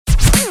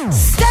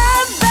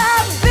Stav,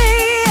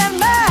 Abby, and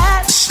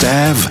Matt.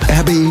 Stav,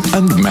 Abby,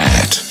 and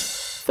Matt.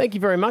 Thank you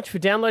very much for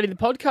downloading the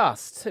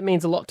podcast. It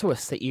means a lot to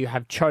us that you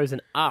have chosen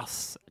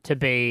us to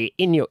be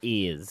in your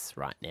ears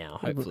right now,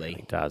 hopefully.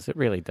 It does. It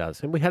really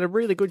does. And we had a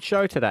really good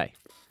show today.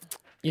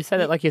 You say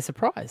that like you're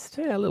surprised.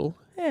 Yeah, a little.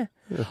 Yeah.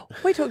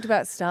 We talked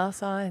about star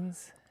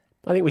signs.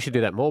 I think we should do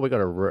that more. We got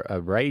a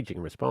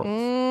raging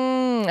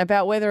response.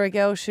 About whether a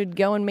girl should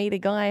go and meet a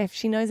guy if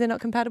she knows they're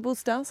not compatible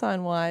star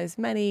sign-wise.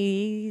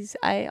 Manny's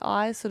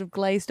eyes sort of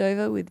glazed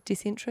over with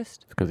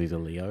disinterest. Because he's a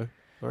Leo.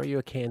 Or are you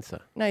a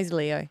Cancer? No, he's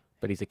Leo.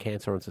 But he's a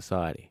Cancer on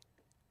society.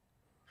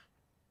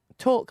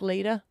 Talk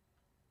leader.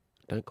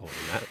 Don't call him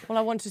that. Well,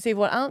 I wanted to see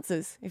what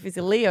answers. If he's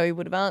a Leo, he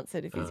would have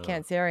answered. If he's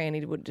Cancerian,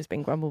 he would have just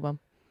been grumblebum.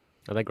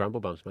 Are they grumble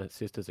bumps? My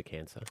sister's a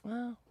Cancer.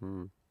 Wow.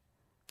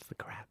 It's the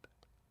crap.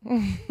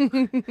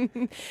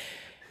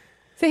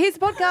 So here's the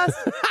podcast.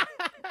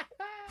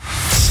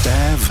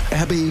 Stav,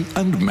 Abby,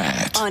 and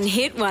Matt. On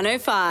Hit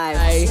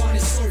 105.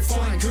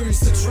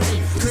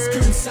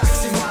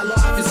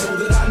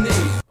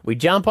 We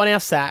jump on our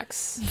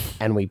sacks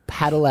and we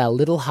paddle our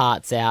little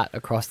hearts out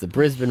across the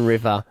Brisbane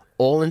River,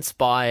 all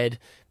inspired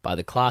by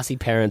the classy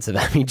parents of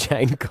Amy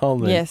Jane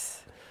Coleman.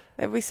 Yes.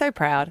 They'd be so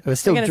proud. We're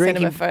still going to send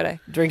him drinking, a photo.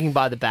 drinking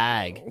by the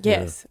bag.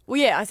 Yes.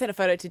 Well, yeah, I sent a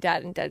photo to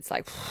Dad, and Dad's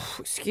like,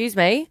 excuse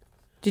me,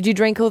 did you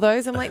drink all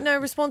those? I'm like, no,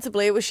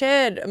 responsibly. It was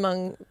shared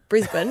among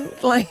Brisbane.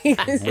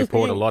 We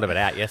poured a lot of it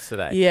out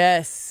yesterday.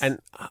 Yes. And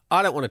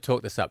I don't want to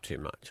talk this up too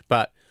much,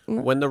 but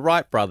when the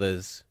Wright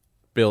brothers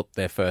built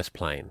their first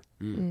plane,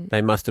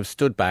 they must have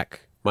stood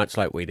back, much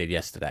like we did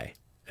yesterday,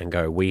 and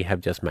go, we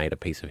have just made a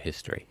piece of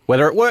history.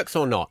 Whether it works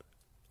or not.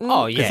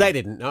 Oh, yeah. Because they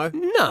didn't know.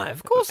 No,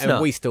 of course And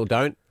not. we still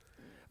don't,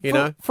 you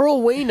know? For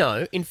all we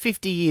know, in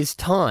 50 years'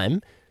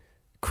 time,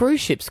 cruise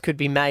ships could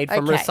be made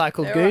from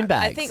recycled all goon right.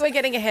 bags. I think we're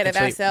getting ahead of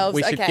Actually, ourselves.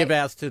 we should okay. give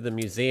ours to the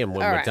museum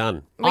when All we're right.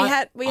 done.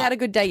 We had a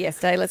good day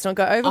yesterday. Let's not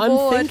go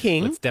overboard. I'm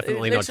thinking, Let's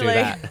definitely not do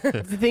Literally.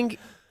 that. think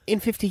in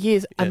 50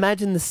 years,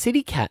 imagine the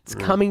city cats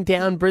coming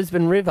down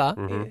Brisbane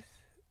River.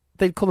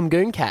 They'd call them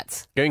goon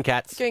cats. Goon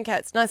cats. Goon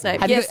cats, nice name.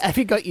 Have, Yes. have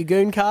you got your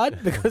goon card?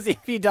 Because if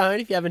you don't,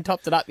 if you haven't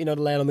topped it up, you're not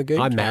allowed on the goon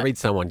I card. married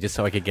someone just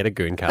so I could get a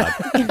goon card.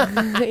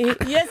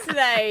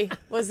 Yesterday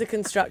was the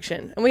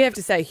construction, and we have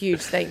to say a huge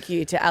thank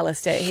you to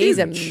Alistair. He's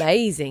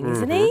amazing,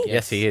 isn't he?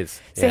 Yes, he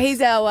is. So Yes.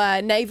 he's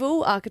our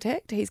naval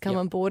architect. He's come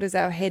on board as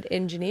our head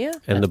engineer.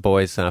 And the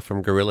boys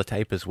from Gorilla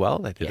Tape as well.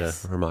 They did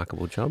Yes. a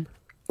remarkable job.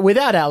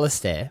 Without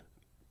Alistair,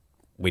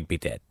 We'd be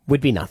dead. would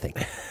be nothing.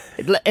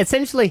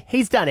 Essentially,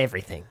 he's done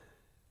everything.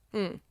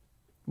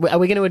 Are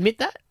we going to admit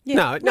that?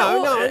 Yeah.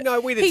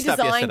 No. We did he stuff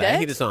designed yesterday. it.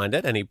 He designed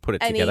it and he put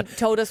it And together. he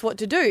told us what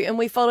to do, and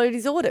we followed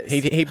his orders.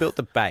 He built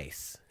the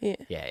base. Yeah.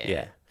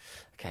 Yeah.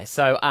 Okay,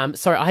 so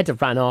sorry, I had to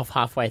run off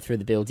halfway through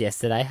the build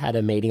yesterday. Had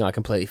a meeting I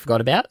completely forgot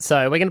about.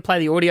 So we're going to play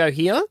the audio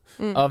here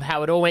of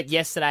how it all went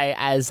yesterday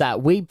as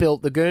we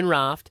built the goon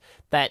raft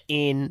that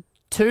in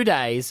 2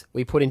 days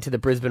we put into the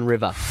Brisbane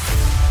River.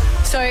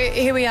 So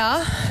here we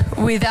are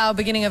with our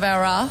beginning of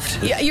our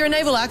raft. You're a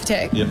naval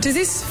architect. Yep. Does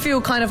this feel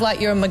kind of like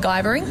you're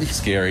MacGyvering?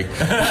 Scary.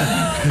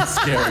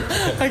 Scary.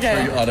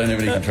 Okay. I don't have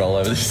any control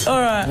over this.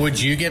 All right. Would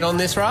you get on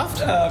this raft?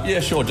 Yeah,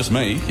 sure, just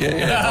me.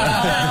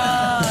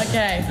 Yeah.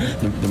 Okay.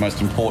 The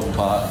most important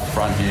part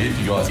front here, if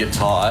you guys get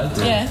tired,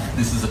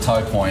 this is the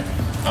tow point.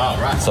 Oh,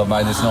 right. So I've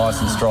made this nice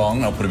and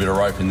strong. I'll put a bit of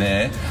rope in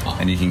there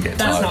and you can get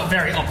That's towed. not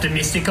very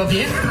optimistic of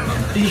you.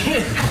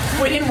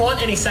 We didn't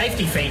want any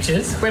safety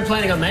features. We're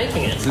planning on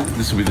making it.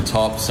 This will be the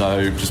top,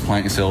 so just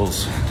plant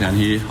yourselves down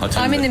here.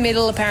 I'm in the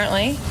middle,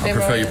 apparently. I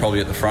prefer you probably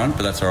at the front,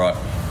 but that's all right.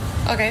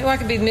 Okay, well, I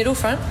could be the middle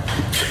front.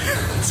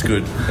 It's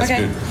good. That's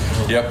Okay.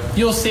 good. Yep.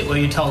 You'll sit where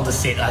you're told to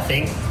sit, I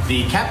think.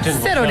 The captain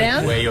will Settle tell you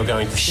down. where you're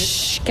going to sit.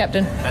 Shh,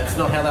 Captain. That's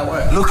not how that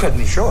works. Look at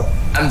me, sure.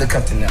 I'm the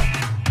captain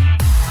now.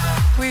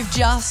 We've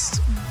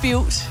just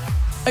built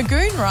a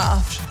goon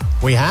raft.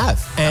 We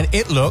have, and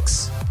it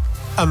looks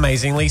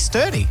amazingly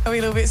sturdy. Are we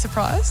a little bit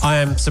surprised? I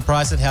am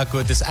surprised at how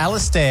good this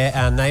Alistair,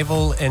 our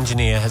naval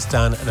engineer, has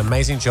done an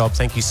amazing job.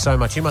 Thank you so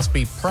much. You must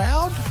be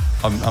proud.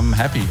 I'm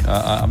happy.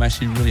 I'm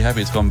actually really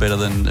happy. It's gone better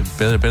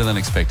than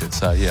expected.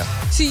 So yeah.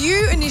 So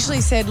you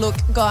initially said, look,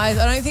 guys,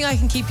 I don't think I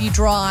can keep you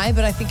dry,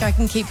 but I think I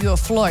can keep you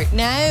afloat.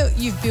 Now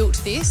you've built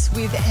this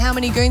with how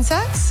many goon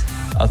sacks?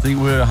 I think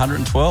we're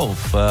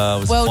 112.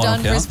 Was the Well final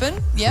done, count.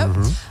 Brisbane. Yep.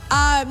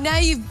 Now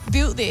you've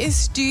built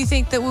this, do you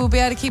think that we'll be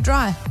able to keep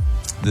dry?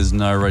 There's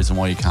no reason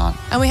why you can't.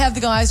 And we have the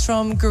guys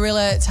from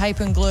Gorilla Tape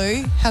and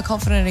Glue. How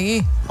confident are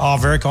you? Oh,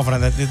 very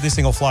confident that this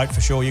thing will float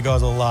for sure. You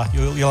guys will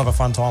you'll have a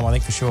fun time, I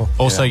think, for sure.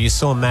 Also, you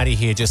saw Maddie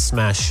here just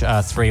smash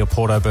 3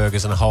 Porto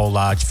burgers and a whole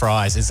large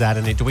fries. Is that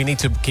do we need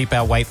to keep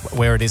our weight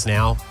where it is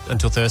now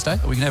until Thursday?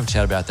 We can have a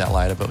chat about that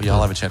later, but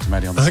I'll have a chat to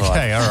Maddie on the side.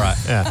 Okay, all right.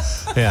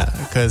 Yeah,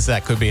 because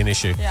that could be an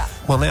issue. Yeah.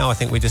 Well, now I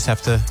think we just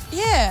have to...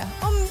 Yeah.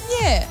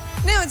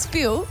 Now it's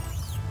built.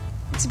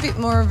 It's a bit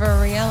more of a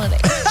reality.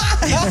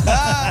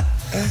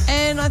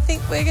 And I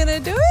think we're going to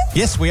do it.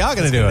 Yes, we are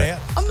going to do it.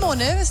 I'm more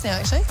nervous now,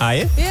 actually. Are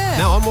you? Yeah.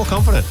 No, I'm more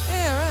confident.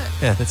 Yeah, right.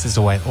 Yeah, this is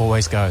the way it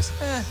always goes.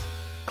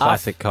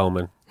 Classic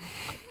Coleman.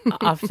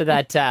 after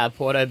that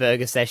Porto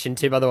Burger session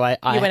too, by the way.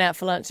 You went out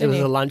for lunch, It was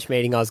didn't a you? lunch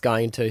meeting I was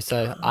going to,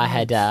 so I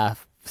had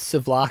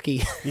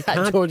souvlaki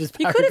at George's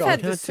You could have Paragon.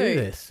 had Can't this do too.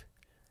 this.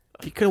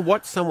 You can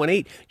watch someone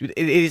eat.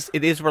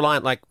 It is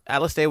reliant. Like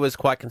Alistair was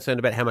quite concerned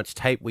about how much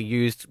tape we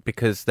used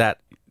because that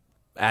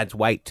adds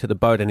weight to the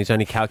boat, and he's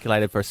only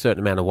calculated for a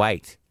certain amount of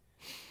weight.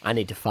 I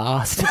need to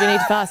fast. You do need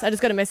to fast. I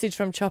just got a message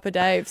from Chopper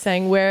Dave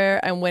saying, where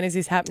and when is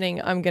this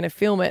happening? I'm going to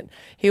film it.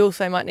 He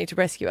also might need to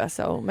rescue us,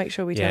 so I'll make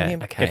sure we tell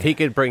him. okay. If he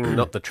could bring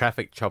not the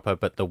traffic chopper,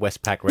 but the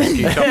Westpac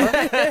rescue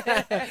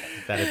chopper,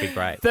 that'd be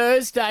great.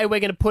 Thursday, we're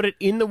going to put it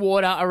in the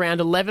water around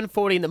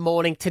 11:40 in the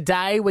morning.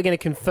 Today, we're going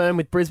to confirm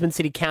with Brisbane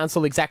City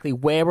Council exactly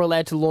where we're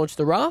allowed to launch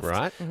the raft.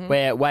 Right.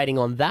 We're waiting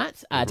on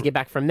that to get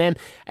back from them.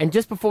 And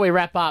just before we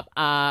wrap up,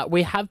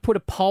 we have put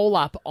a poll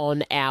up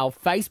on our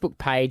Facebook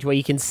page where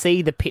you can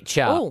see the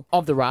picture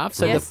of the raft.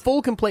 So the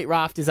full complete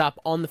raft is up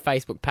on the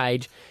Facebook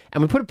page.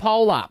 And we put a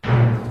poll up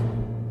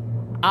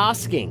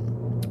asking,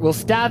 will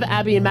Stav,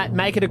 Abby and Matt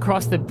make it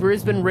across the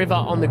Brisbane River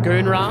on the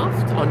Goon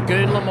Raft on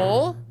Goon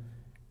Lamore?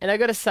 And I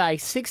got to say,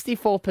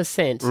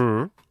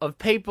 64% of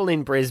people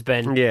in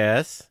Brisbane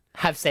Yes.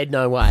 have said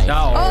no way.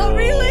 Oh,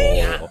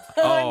 really? Oh,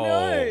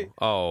 no.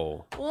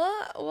 Oh.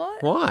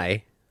 What?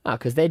 Why? Oh,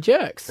 because they're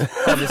jerks,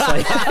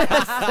 obviously.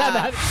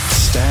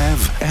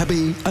 Stav,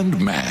 Abby, and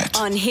Matt.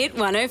 On Hit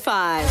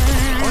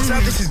 105. What's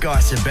up? This is Guy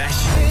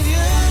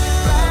Sebastian.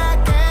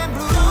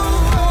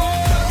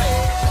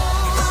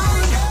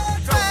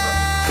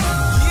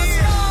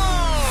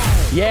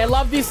 Yeah,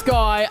 love this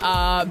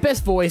guy.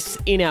 Best voice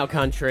in our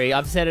country.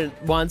 I've said it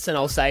once and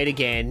I'll say it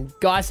again.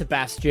 Guy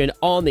Sebastian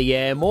on the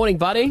air. Morning,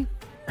 buddy.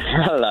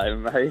 Hello,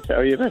 mate. How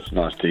are you? That's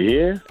nice to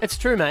hear. It's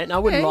true, mate, and I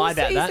wouldn't lie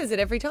about He that. says it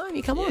every time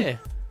you come on.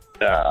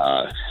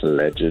 Yeah.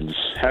 Legends.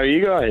 How are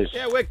you guys?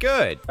 Yeah, we're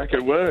good. Back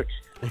at work.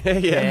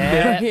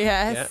 Yeah.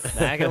 Yes.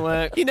 That can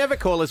work. You never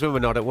call us when we're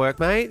not at work,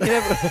 mate. You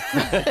never...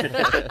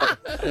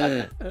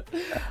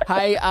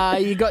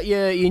 Hey, you got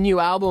your new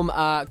album,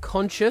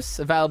 Conscious,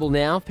 available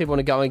now. If people want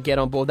to go and get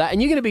on board that.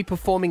 And you're going to be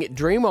performing at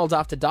Dreamworld's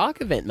After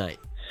Dark event, mate.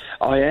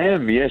 I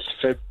am, yes.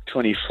 Feb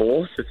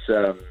 24th.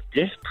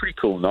 It's pretty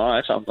cool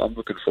night. I'm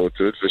looking forward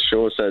to it for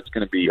sure. So it's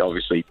going to be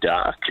obviously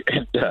dark,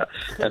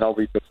 and I'll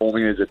be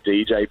performing as a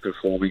DJ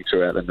performing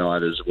throughout the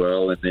night as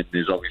well. And then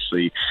there's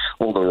obviously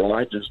all the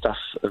rides and stuff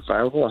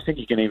available. I think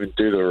you can even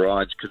do the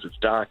rides because it's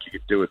dark. You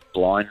could do it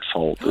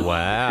blindfolded.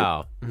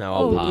 Wow. No,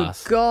 I'll Oh,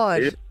 pass.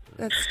 God. Yeah.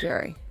 That's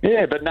scary.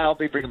 Yeah, but no, I'll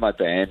be bringing my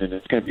band, and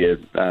it's going to be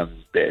it's going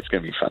to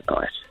be a fun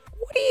night.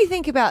 What do you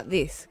think about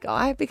this,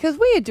 Guy? Because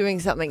we are doing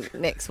something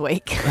next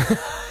week.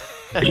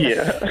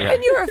 Yeah.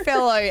 And you're a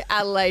fellow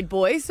Adelaide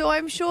boy, so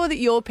I'm sure that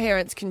your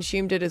parents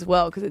consumed it as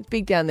well because it's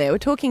big down there. We're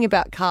talking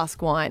about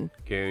cask wine.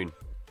 Goon.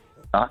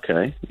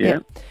 Okay. Yeah.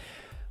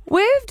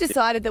 We've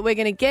decided that we're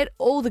going to get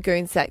all the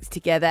goon sacks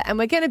together and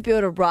we're going to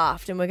build a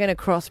raft and we're going to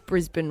cross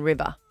Brisbane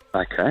River.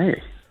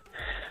 Okay.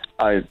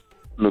 I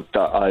looked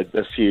at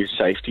a few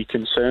safety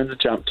concerns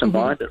jumped to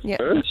mind at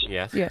first.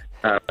 Yes. Yeah.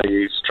 Are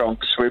you strong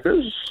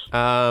swimmers?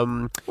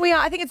 We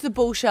are. I think it's the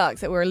bull sharks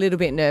that we're a little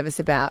bit nervous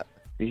about.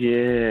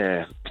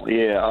 Yeah.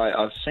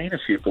 I've seen a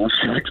few bull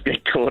sharks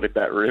get caught in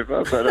that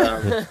river, but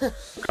I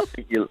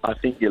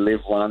think you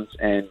live once,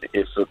 and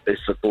if the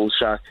bull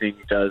shark thing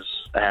does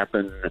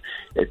happen,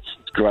 it's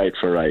great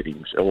for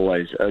ratings.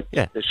 Always.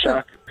 Yeah. The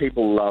shark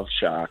people love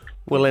shark.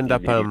 We'll end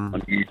up on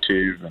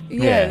YouTube. And,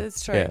 Yeah,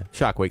 that's true. Yeah.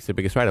 Shark Week's the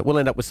biggest radar. We'll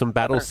end up with some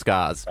battle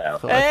scars.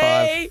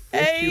 Hey.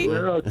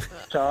 Well, good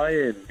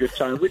time. Good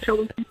time. Which I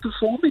will be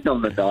performing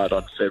on the night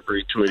on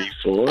February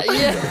 24th.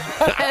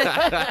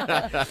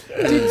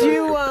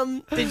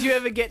 Did you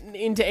ever get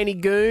into any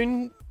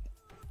goon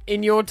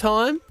in your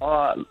time?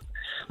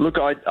 Look,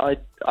 I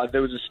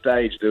there was a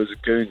stage. There was a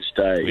goon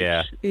stage.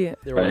 Yeah. Yeah.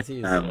 There always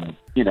is. My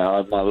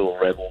little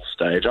rebel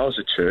stage. I was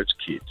a church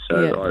kid,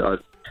 so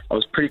I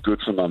was pretty good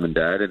for mum and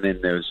dad. And then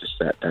there was just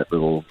that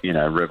little,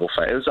 rebel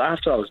phase. It was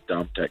after I was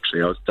dumped.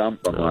 Actually, I was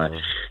dumped by my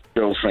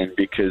girlfriend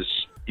because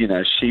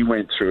she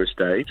went through a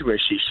stage where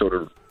she sort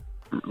of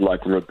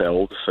like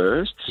rebelled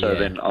first. So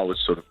then I was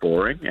sort of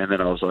boring, and then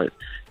I was like,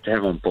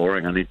 damn, I'm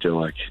boring. I need to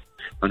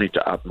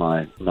up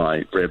my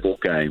rebel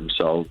game.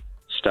 So I'll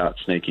start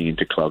sneaking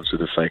into clubs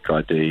with a fake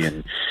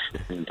ID,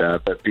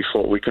 but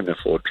before we couldn't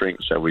afford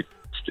drinks, so we'd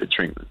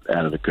drink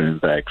out of the goon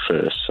bag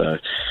first. So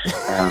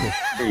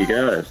there you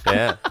go.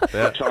 Yeah.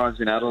 Times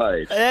in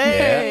Adelaide.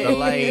 Hey. Yeah, the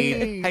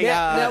lead. Hey,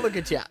 now look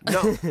at you.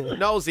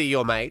 Knowlesy,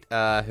 your mate,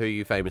 who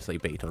you famously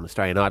beat on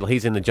Australian Idol,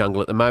 he's in the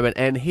jungle at the moment,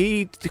 and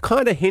he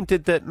kind of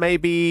hinted that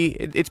maybe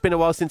it's been a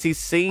while since he's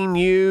seen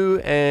you,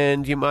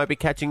 and you might be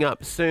catching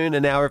up soon,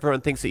 and now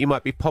everyone thinks that you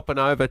might be popping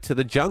over to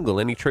the jungle.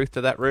 Any truth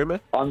to that rumour?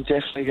 I'm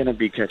definitely going to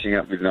be catching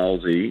up with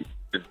Knowlesy,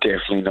 but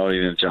definitely not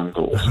in the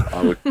jungle.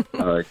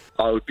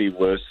 I would be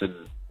worse than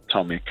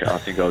Tomic. I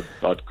think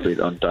I'd quit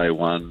on day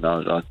one.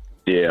 I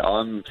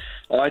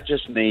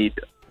just need.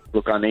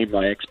 Look, I need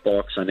my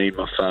Xbox. I need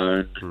my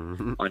phone.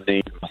 Mm-hmm. I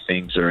need my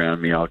things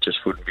around me. I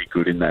just wouldn't be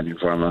good in that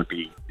environment.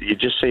 You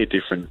just see a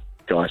different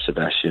Guy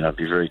Sebastian, I'd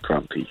be very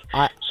grumpy.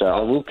 So I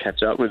will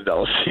catch up with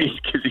Dulcie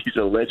because he's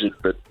a legend,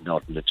 but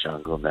not in the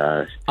jungle,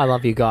 no. I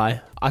love you, Guy.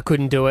 I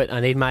couldn't do it. I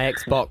need my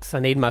Xbox. I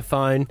need my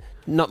phone.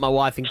 Not my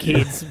wife and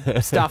kids.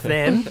 Stuff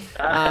them.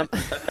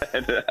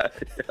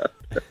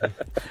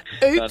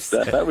 Oops.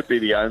 That would be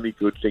the only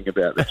good thing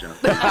about the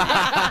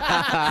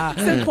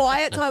jungle. Some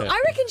quiet time.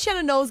 I reckon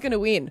Shannon Knoll's going to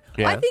win.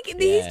 Yeah. I think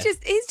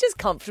he's just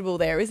comfortable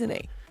there, isn't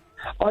he?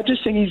 I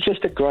just think he's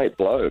just a great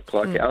bloke.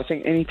 Like, I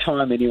think any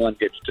time anyone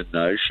gets to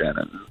know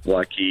Shannon,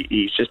 like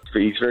he's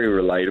very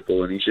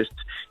relatable, and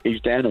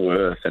he's down to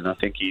earth, and I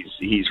think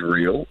he's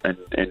real, and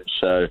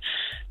so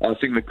I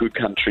think the good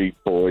country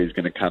boy is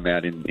going to come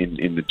out in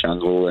the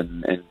jungle,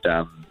 and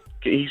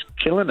he's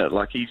killing it.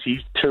 Like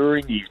he's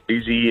touring, he's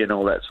busy, and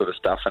all that sort of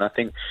stuff, and I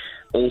think.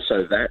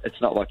 Also, that it's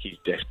not like he's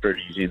desperate.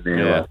 He's in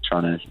there like,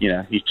 trying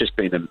to, he's just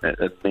been a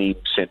meme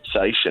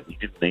sensation. He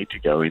didn't need to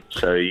go in,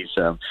 so he's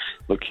look.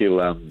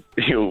 I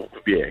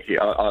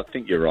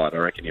think you're right. I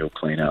reckon he'll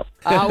clean up.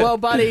 Well,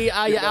 buddy,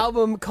 your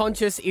album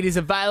Conscious, it is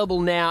available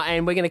now,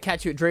 and we're going to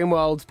catch you at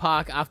Dreamworld's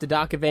Park After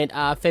Dark event,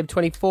 Feb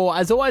 24.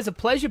 As always, a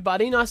pleasure,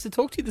 buddy. Nice to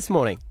talk to you this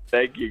morning.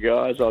 Thank you,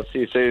 guys. I'll see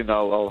you soon.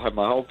 I'll have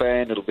my whole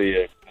band. It'll be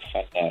a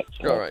fun night.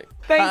 So. All right.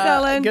 Thanks,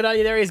 Alan. Good on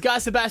you. There he is, Guy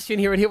Sebastian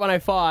here at Hit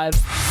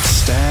 105.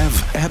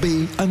 Stav,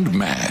 Abby, and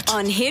Matt.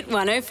 On Hit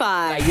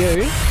 105. Hey,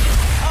 you.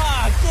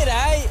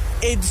 G'day.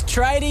 It's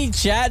Tradie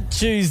Chat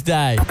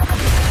Tuesday.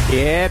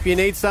 Yep, you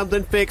need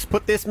something fixed.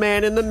 Put this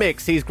man in the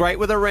mix. He's great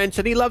with a wrench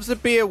and he loves a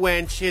beer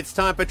wench. It's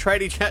time for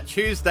Tradie Chat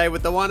Tuesday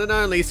with the one and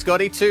only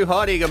Scotty Too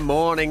Hotty. Good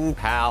morning,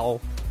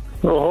 pal.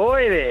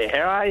 Ahoy there.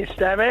 How are you,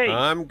 Stabby?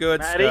 I'm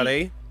good, Matty.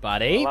 Scotty.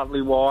 Buddy.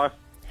 Lovely wife.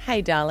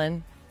 Hey,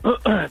 darling.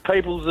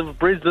 Peoples of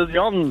Brisbane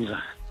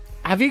Yons.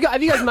 Have you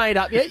guys made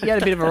up yet? You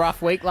had a bit of a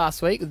rough week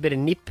last week with a bit of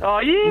nip. Oh,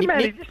 yeah, nip,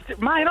 Matty. nip.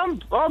 Mate,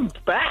 I'm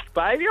back,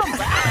 baby. I'm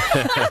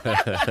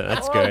back.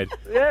 That's good.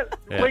 Yeah,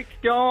 week's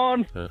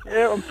gone.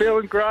 Yeah, I'm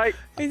feeling great.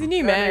 He's a new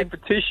Don't man. need for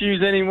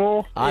tissues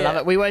anymore. I love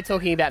it. We were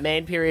talking about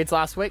man periods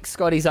last week.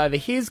 Scotty's over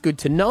his. Good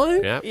to know.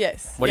 Yep.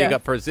 Yes. What do you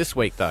got for us this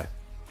week, though?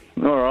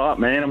 All right,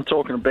 man. I'm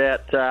talking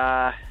about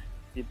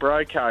your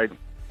bro code.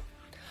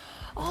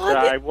 Oh,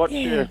 So what's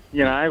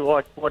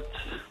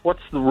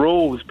what's the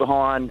rules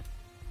behind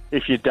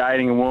if you're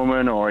dating a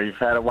woman or you've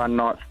had a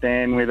one-night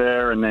stand with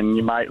her and then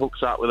your mate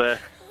hooks up with her a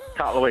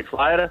couple of weeks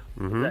later?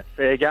 Is that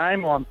fair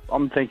game?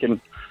 I'm thinking if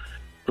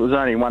it was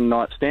only a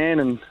one-night stand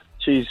and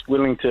she's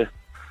willing to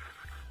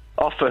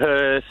offer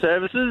her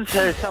services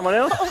to someone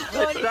else,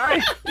 let's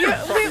say.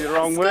 Probably the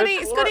wrong word.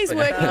 Scotty's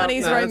working on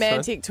his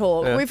romantic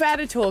talk. Yeah. We've had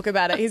a talk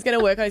about it. He's going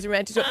to work on his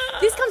romantic talk.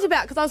 This comes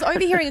about because I was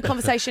overhearing a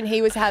conversation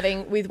he was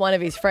having with one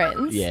of his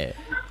friends. Yeah.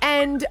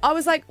 And I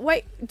was like,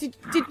 wait, did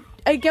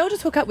a girl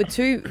just hook up with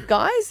two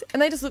guys?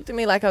 And they just looked at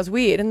me like I was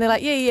weird. And they're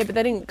like, yeah, but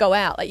they didn't go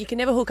out. Like, you can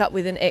never hook up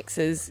with an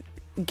ex's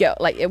girl,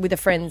 like with a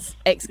friend's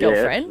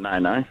ex-girlfriend. Yeah,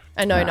 no.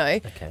 No.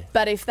 Okay.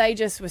 But if they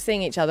just were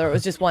seeing each other, it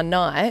was just one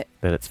night,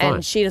 Then it's fine.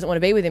 and she doesn't want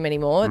to be with him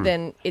anymore,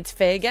 then it's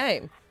fair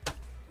game.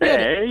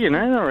 Yeah,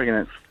 I reckon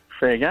it's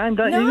fair game,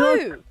 don't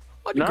you?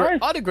 No.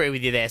 I'd agree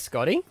with you there,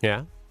 Scotty.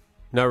 Yeah.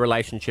 No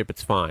relationship,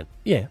 it's fine.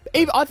 Yeah.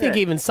 I think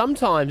even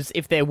sometimes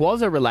if there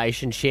was a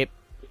relationship,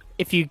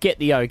 if you get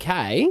the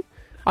okay,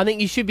 I think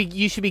you should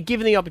be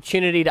given the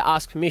opportunity to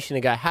ask permission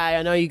to go, hey,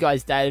 I know you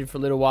guys dated for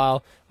a little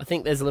while. I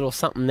think there's a little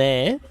something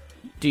there.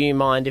 Do you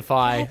mind if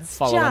I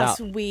follow it up?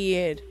 Just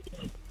weird.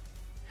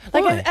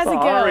 Like, as a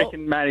I girl...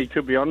 reckon Maddie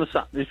could be onto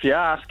something. If you're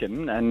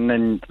asking and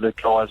then the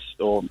guys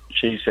or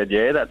she said,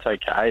 yeah, that's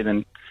okay,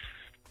 then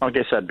I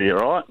guess that'd be all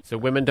right. So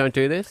women don't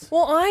do this?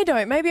 Well, I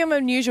don't. Maybe I'm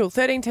unusual.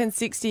 13, 10,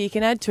 60, you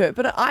can add to it.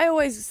 But I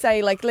always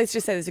say, like, let's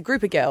just say there's a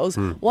group of girls.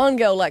 One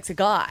girl likes a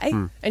guy,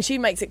 and she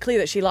makes it clear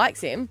that she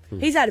likes him.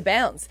 He's out of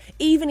bounds.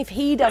 Even if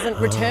he doesn't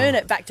return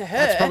it back to her.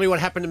 That's probably what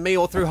happened to me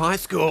all through high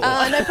school.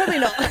 No, probably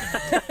not.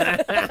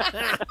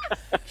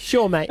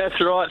 Sure, mate. That's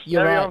right.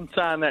 You're right. I'm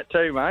saying that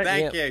too, mate.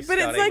 Thank you, But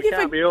it's Scotty. like You if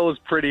can't be all as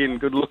pretty and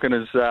good looking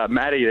as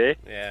Maddie there.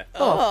 Yeah.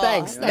 Oh,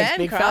 thanks. Thanks, man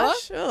big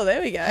crush. fella. Oh,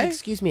 there we go.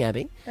 Excuse me,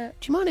 Abby. Do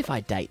you mind if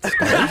I date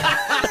Scotty?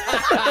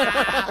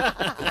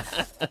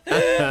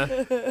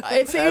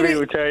 Abby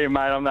will tell you, mate,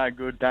 I'm not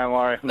good. Don't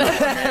worry.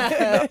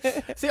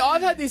 See,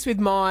 I've had this with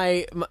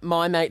my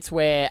mates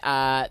where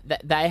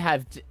they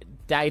have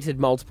dated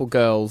multiple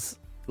girls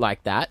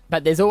like that,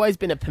 but there's always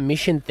been a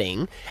permission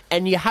thing,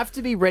 and you have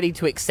to be ready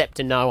to accept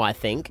a no, I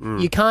think.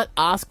 You can't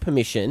ask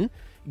permission,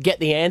 get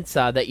the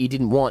answer that you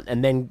didn't want,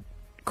 and then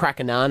crack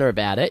a nana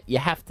about it. You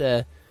have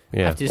to,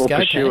 just Or go,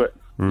 pursue it.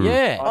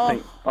 Yeah.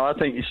 I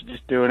think you should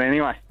just do it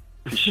anyway.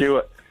 Pursue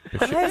it.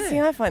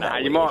 I find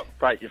that You weird. might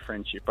break your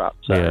friendship up.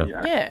 So, Yeah. you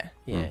know. Yeah.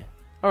 Yeah.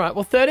 All right.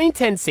 Well, 13,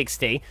 10,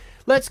 60.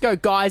 Let's go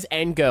guys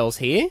and girls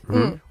here.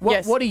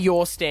 Yes. What are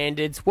your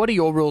standards? What are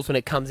your rules when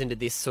it comes into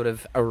this sort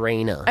of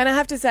arena? And I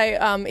have to say,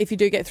 if you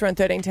do get through on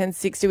 13, 10,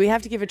 60, we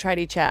have to give a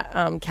tradie chat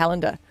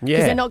calendar. Because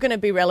Yeah. they're not going to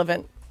be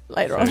relevant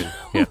later on.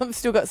 yeah. I've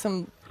still got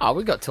some... Oh,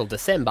 we've got till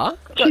December.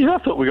 Geez, I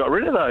thought we got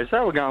rid of those. They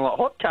were going like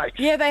hotcakes.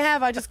 Yeah, they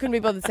have. I just couldn't be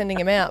bothered sending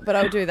them out, but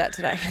I'll do that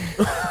today.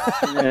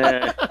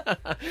 Yeah.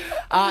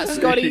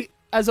 Scotty,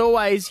 as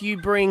always, you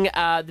bring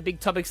the big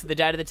topics of the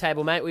day to the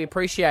table, mate. We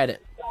appreciate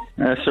it.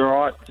 That's all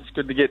right. It's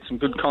good to get some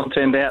good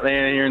content out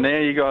there here and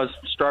there. You guys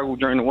struggle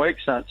during the week,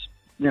 so it's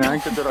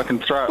good that I can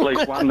throw at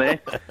least one there.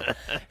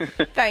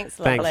 Thanks,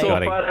 Thanks, lovely.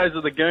 buddy. Photos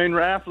of the goon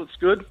raft looks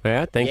good.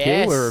 Yeah, thank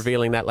Yes. you. We're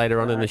revealing that later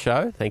on in the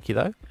show. Thank you,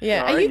 though.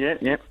 Yeah. All Are right, you,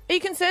 yeah. are you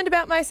concerned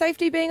about my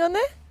safety being on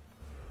there?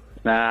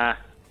 Nah.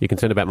 You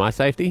concerned about my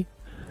safety?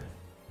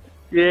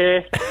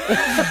 Yeah.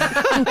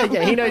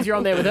 Yeah, he knows you're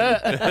on there with her.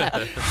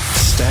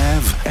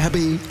 Stav,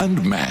 Abby,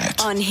 and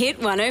Matt. On Hit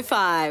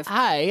 105.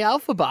 Hey,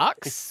 Alpha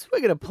Bucks, we're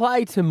going to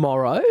play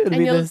tomorrow. It'll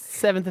be you'll- the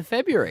 7th of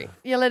February.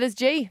 Your letter's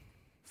G.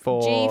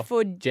 For G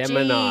for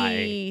Gemini.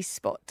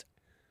 G-spot.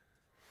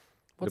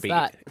 What's Be-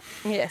 that?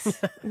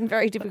 Yes.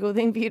 Very difficult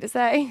thing for you to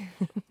say.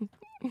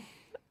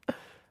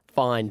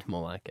 Find,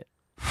 more like it.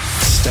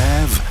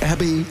 Stav,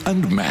 Abby,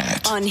 and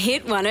Matt. On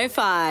Hit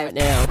 105.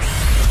 Now,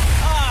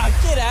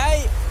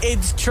 G'day,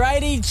 it's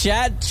Tradie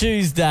Chat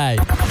Tuesday.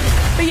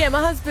 But yeah,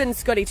 my husband,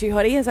 Scotty Too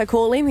Hotty, as I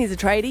call him, he's a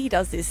tradie, he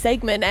does this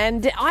segment,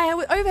 and I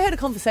overheard a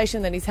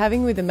conversation that he's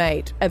having with a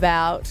mate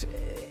about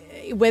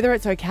whether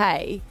it's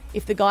okay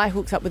if the guy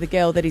hooks up with a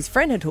girl that his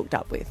friend had hooked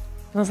up with.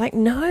 And I was like,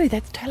 no,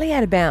 that's totally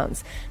out of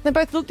bounds. And they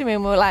both looked at me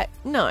and were like,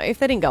 no, if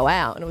they didn't go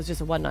out and it was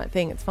just a one-night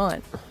thing, it's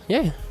fine.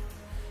 yeah.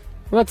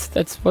 Well,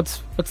 that's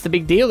what's the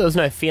big deal? There was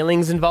no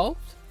feelings involved.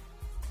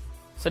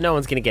 So no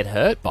one's going to get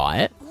hurt by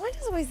it. I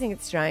just always think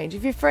it's strange.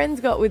 If your friends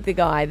got with the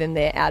guy, then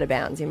they're out of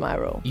bounds in my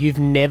rule. You've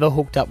never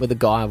hooked up with a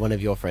guy one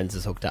of your friends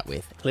has hooked up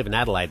with. Live in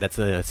Adelaide. That's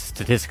a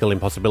statistical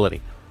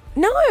impossibility.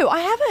 No,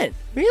 I haven't.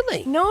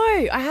 Really? No,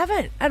 I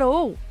haven't at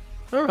all.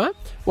 All right.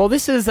 Well,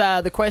 this is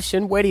the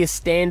question. Where do your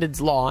standards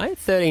lie?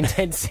 13,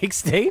 10,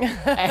 60.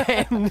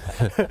 And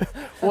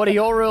what are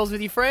your rules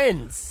with your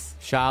friends?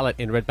 Charlotte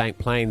in Redbank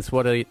Plains.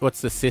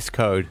 What's the cis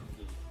code?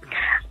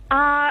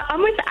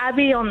 I'm with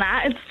Abby on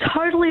that. It's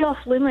totally off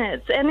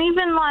limits. And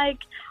even, like,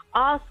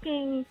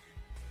 asking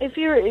if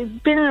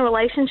you've been in a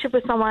relationship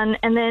with someone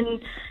and then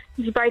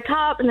you break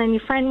up and then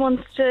your friend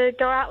wants to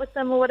go out with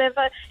them or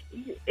whatever,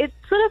 it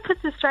sort of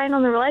puts a strain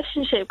on the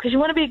relationship because you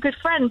want to be a good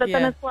friend, but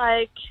then it's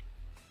like,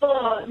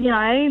 oh, you're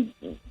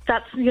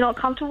not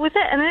comfortable with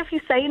it. And then if you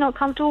say you're not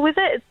comfortable with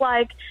it, it's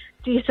like,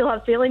 do you still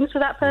have feelings for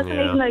that person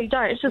even though you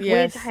don't? It's just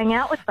weird to hang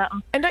out with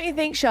them. And don't you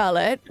think,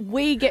 Charlotte,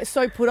 we get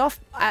so put off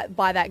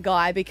by that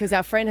guy because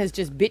our friend has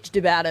just bitched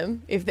about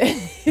him if they're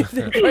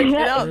broken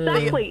up.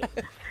 Exactly.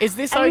 Is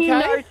this and okay? you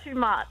know too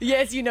much.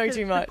 Yes, you know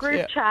too much. The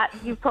group chat,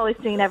 you've probably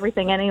seen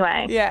everything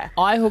anyway. Yeah.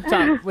 I hooked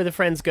up with a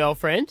friend's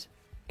girlfriend.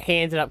 He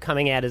ended up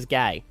coming out as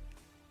gay.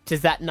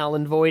 Does that null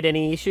and void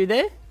any issue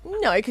there?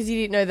 No, because you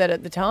didn't know that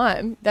at the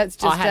time. That's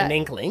just I had an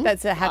inkling.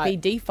 That's a happy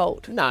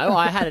default. No,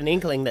 I had an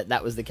inkling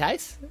that was the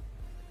case.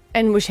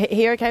 And was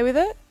he okay with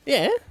it?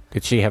 Yeah.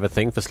 Did she have a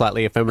thing for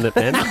slightly effeminate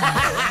men? Yeah,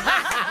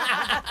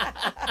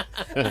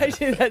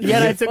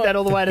 they took that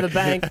all the way to the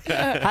bank.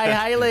 Hey,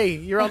 Hayley,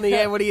 you're on the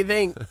air. What do you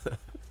think?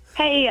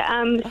 Hey,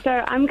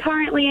 so I'm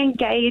currently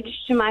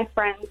engaged to my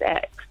friend's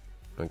ex.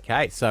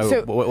 Okay,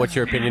 so what's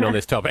your opinion on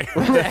this topic?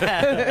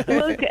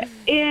 Look,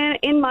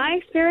 in my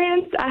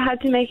experience, I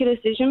had to make a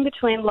decision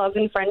between love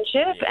and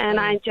friendship, and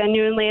I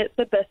genuinely, it's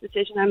the best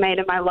decision I made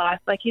in my life.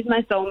 Like, he's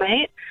my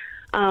soulmate.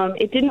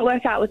 It didn't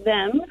work out with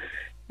them,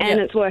 and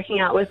it's working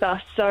out with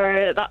us,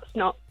 so that's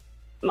not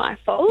my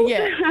fault.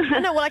 Yeah.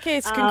 No, well, I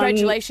guess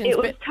congratulations. It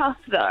was tough,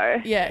 though.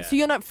 Yeah, so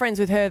you're not friends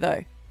with her,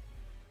 though?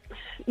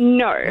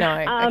 No.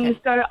 No, okay.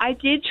 So I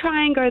did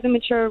try and go the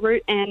mature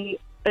route and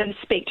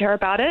speak to her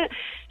about it.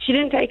 She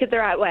didn't take it the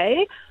right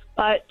way,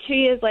 but 2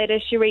 years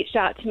later she reached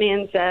out to me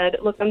and said,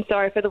 look, I'm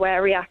sorry for the way I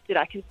reacted.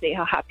 I can see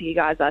how happy you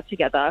guys are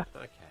together.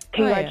 Okay.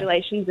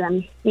 Congratulations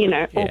and,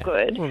 all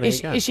good. Well,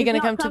 is she going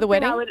to come to the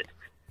wedding?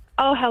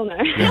 Oh, hell no.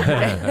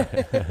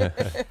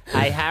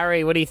 Hey,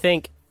 Harry, what do you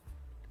think?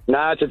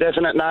 No, it's a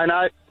definite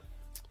no-no.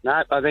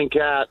 No, I think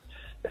it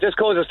just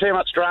causes too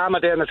much drama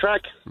down the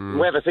track.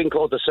 We have a thing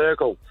called the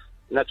circle,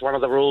 and that's one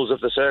of the rules of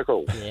the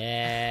circle.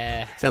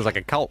 Yeah. Sounds like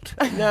a cult.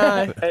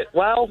 No.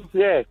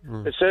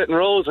 There's certain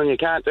rules, and you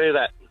can't do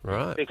that.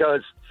 Right.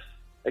 Because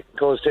it can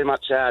cause too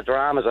much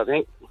dramas, I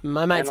think.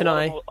 My mates and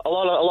I... A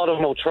lot of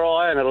them will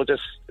try, and it'll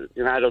just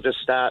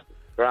start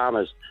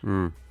dramas.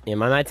 Yeah,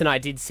 my mates and I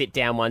did sit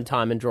down one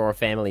time and draw a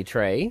family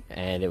tree,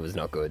 and it was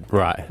not good.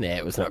 Right. Yeah,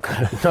 it was not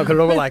good. Not good at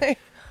all. We're like,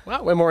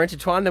 well, we're more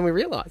intertwined than we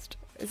realised.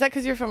 Is that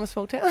because you're from a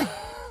small town?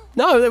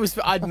 No,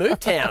 I'd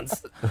moved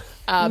towns.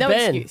 No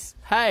Ben, excuse.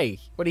 Hey,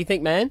 what do you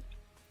think, man?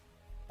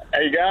 How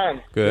you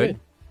going? Good.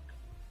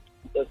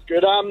 That's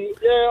good. I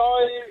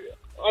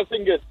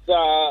think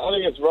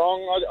it's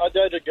wrong. I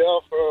dated a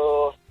girl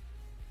for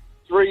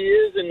 3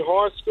 years in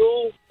high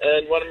school,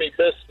 and one of my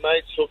best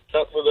mates hooked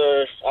up with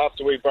her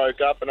after we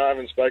broke up, and I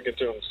haven't spoken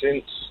to him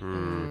since.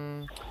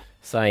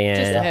 So, yeah.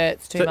 Just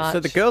hurts too much. So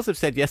the girls have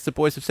said yes, the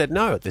boys have said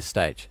no at this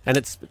stage, and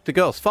it's the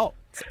girl's fault.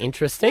 It's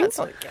interesting. That's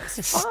not a girl's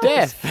fault.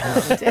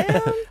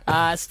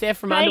 Steph. Steph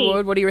from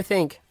Underwood, what do you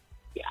think?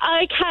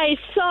 Okay,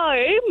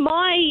 so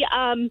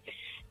my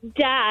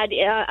dad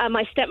and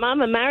my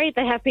stepmom are married.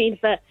 They have been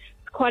for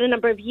quite a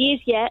number of years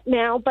yet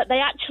now, but they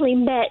actually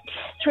met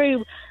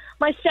through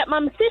my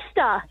stepmom's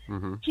sister.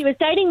 Mm-hmm. She was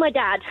dating my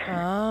dad.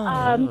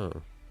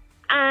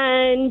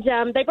 And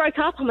they broke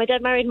up, and my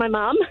dad married my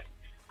mum,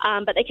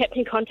 but they kept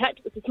in contact.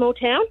 It was a small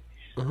town.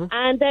 Mm-hmm.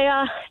 And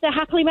they're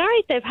happily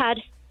married. They've had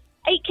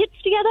 8 kids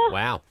together.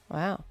 Wow.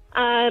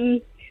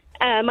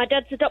 My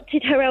dad's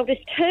adopted her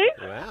eldest too.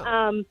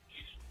 Wow.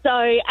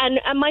 And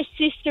my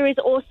sister is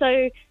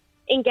also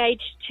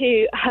engaged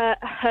to her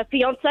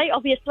fiancé,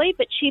 obviously,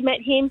 but she met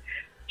him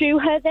through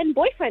her then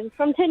boyfriend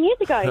from 10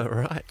 years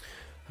ago. Right.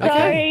 So,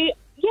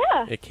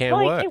 yeah. It can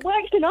work. It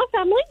works in our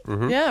family.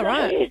 Mhm. Yeah,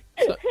 right.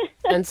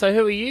 And so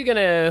who are you going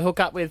to hook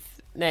up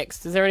with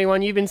next? Is there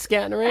anyone you've been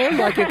scouting around,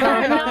 like your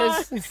current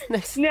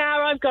partners? No,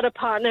 I've got a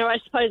partner. I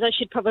suppose I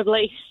should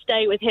probably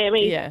stay with him.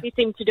 He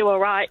seems to do all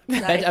right.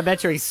 I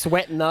bet you he's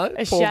sweating though.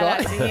 A Poor shout guy. out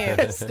to him.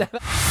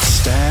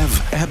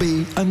 Stav,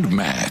 Abby, and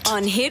Matt.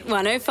 On Hit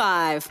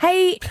 105.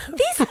 Hey,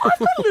 I've got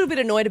a little bit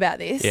annoyed about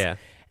this. Yeah.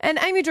 And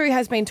Amy Drew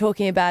has been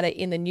talking about it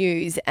in the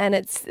news, and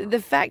it's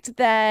the fact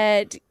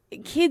that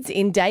kids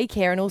in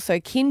daycare and also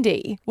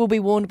kindy will be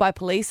warned by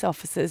police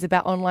officers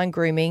about online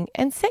grooming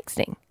and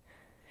sexting.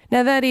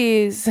 Now, that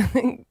is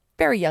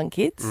very young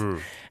kids,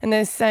 and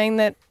they're saying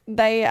that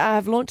they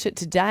have launched it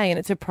today, and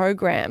it's a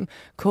program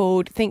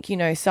called Think You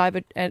Know, and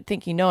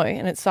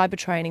it's cyber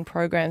training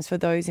programs for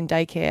those in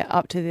daycare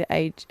up to the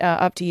age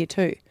up to year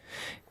 2,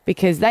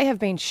 because they have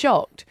been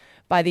shocked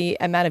by the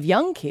amount of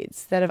young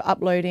kids that are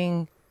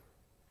uploading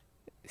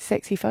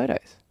sexy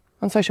photos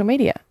on social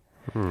media.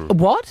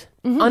 What?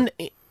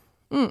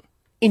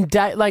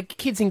 Like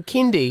kids in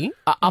kindy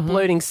are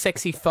uploading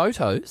sexy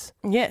photos?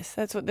 Yes,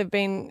 that's what they've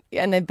been,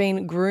 and they've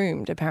been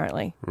groomed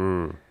apparently.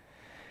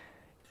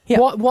 Yeah.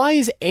 Why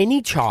is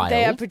any child?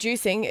 They are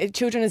producing,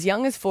 children as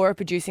young as 4 are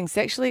producing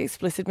sexually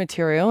explicit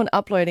material and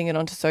uploading it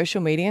onto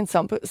social media and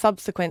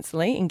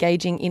subsequently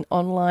engaging in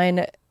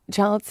online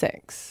child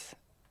sex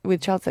with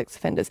child sex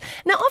offenders.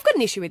 Now, I've got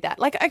an issue with that.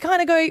 Like, I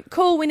kind of go,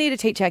 cool, we need to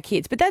teach our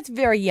kids, but that's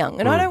very young.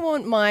 And I don't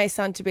want my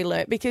son to be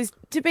learnt because,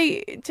 to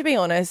be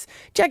honest,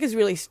 Jack is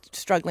really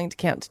struggling to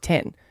count to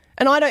 10.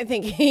 And I don't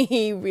think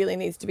he really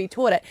needs to be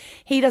taught it.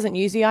 He doesn't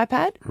use the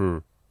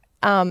iPad.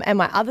 And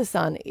my other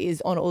son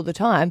is on all the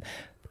time,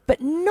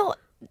 but not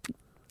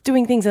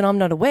doing things that I'm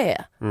not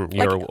aware.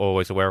 You're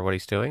always aware of what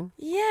he's doing?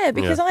 Yeah,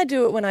 because I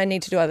do it when I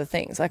need to do other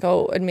things. Like,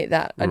 I'll admit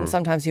that. And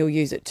sometimes he'll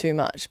use it too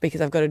much because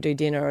I've got to do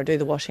dinner or do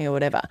the washing or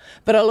whatever.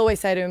 But I'll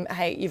always say to him,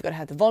 hey, you've got to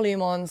have the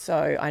volume on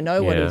so I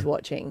know what he's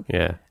watching.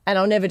 Yeah. And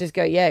I'll never just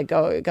go,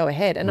 go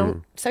ahead. And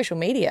on social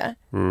media,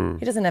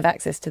 he doesn't have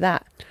access to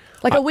that.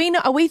 Like, are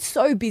we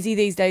so busy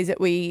these days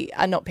that we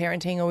are not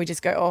parenting, or we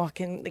just go,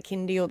 can the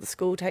kindy or the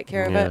school take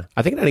care of it?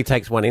 I think it only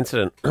takes one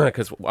incident,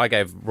 because I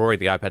gave Rory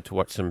the iPad to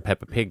watch some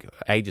Peppa Pig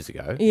ages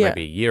ago,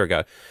 maybe a year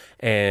ago,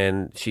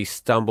 and she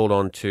stumbled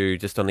onto,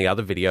 just on the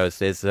other videos,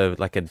 there's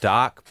like a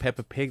dark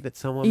Peppa Pig that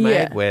someone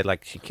made where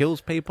like she kills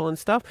people and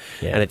stuff,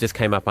 and it just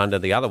came up under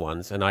the other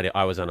ones, and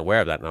I was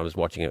unaware of that, and I was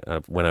watching it,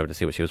 I went over to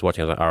see what she was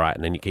watching, I was like, all right,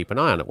 and then you keep an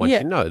eye on it once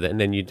you know that, and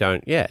then you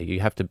don't,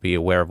 you have to be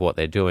aware of what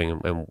they're doing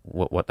and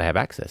what they have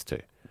access to.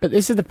 But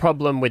this is the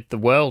problem with the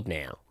world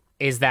now,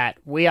 is that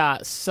we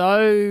are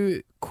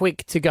so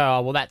quick to go,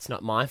 oh, well, that's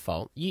not my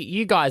fault.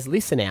 You guys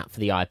listen out for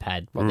the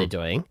iPad, what they're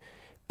doing.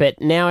 But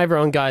now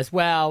everyone goes,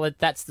 well,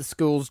 that's the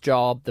school's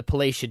job. The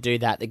police should do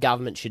that. The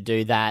government should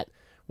do that.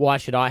 Why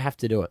should I have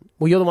to do it?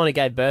 Well, you're the one who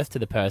gave birth to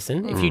the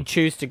person. If you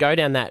choose to go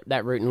down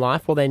that route in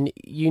life, well, then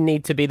you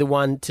need to be the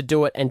one to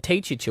do it and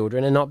teach your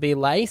children and not be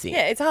lazy.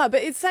 Yeah, it's hard,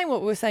 but it's saying what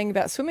we were saying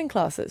about swimming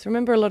classes.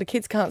 Remember, a lot of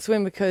kids can't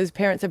swim because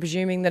parents are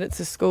presuming that it's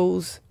the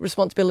school's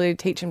responsibility to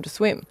teach them to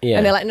swim. Yeah.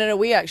 And they're like, no,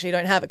 we actually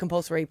don't have a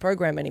compulsory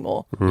program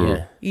anymore.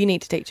 Yeah. You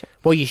need to teach them.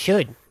 Well, you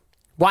should.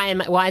 Why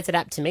is it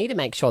up to me to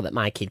make sure that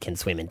my kid can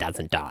swim and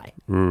doesn't die?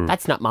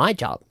 That's not my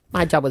job.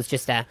 My job was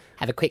just to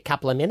have a quick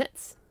couple of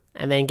minutes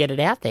and then get it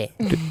out there.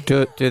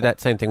 Do that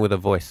same thing with a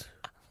voice.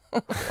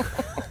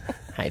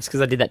 Hey, it's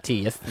because I did that to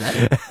you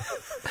yesterday.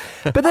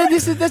 But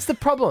that's the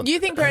problem. Do you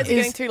think parents are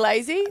getting too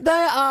lazy? They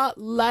are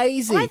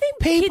lazy. I think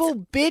people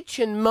bitch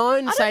and moan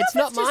and say it's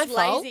not my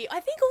fault. Lazy. I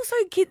think also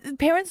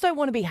parents don't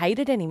want to be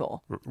hated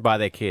anymore. By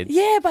their kids.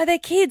 Yeah, by their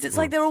kids. It's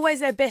like they're always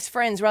their best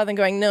friends rather than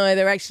going, no,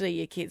 they're actually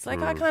your kids. Like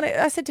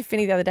I said to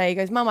Finny the other day, he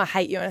goes, Mum, I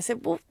hate you. And I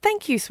said, well,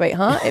 thank you,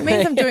 sweetheart. It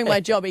means I'm doing my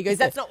job. He goes,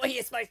 that's not what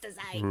you're supposed to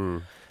say.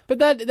 But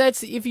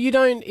that's if you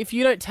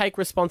don't take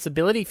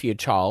responsibility for your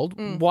child,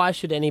 why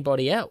should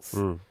anybody else?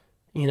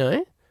 You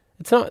know?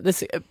 It's not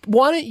this.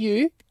 Why don't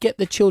you get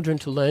the children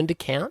to learn to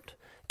count,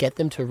 get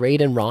them to read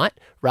and write,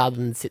 rather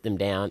than sit them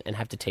down and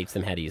have to teach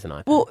them how to use an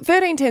iPad? Well,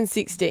 13, 10,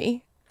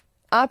 60,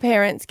 are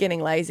parents getting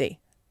lazy?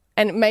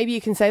 And maybe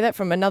you can say that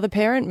from another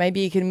parent.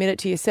 Maybe you can admit it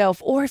to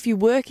yourself. Or if you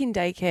work in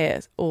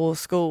daycare or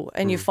school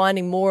and you're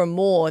finding more and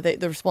more that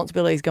the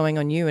responsibility is going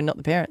on you and not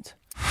the parents.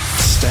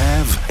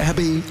 Stav,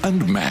 Abby,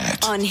 and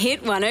Matt. On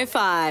Hit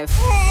 105.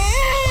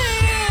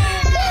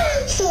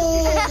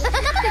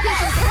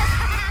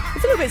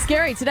 It's a little bit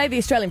scary. Today, the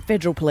Australian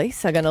Federal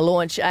Police are going to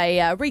launch a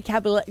a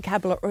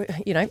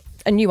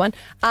new one.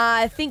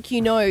 I think you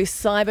know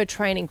cyber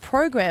training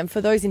program for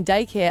those in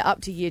daycare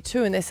up to year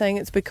 2, and they're saying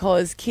it's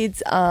because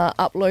kids are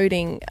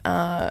uploading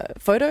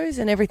photos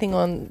and everything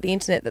on the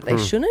internet that they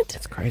shouldn't.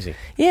 That's crazy.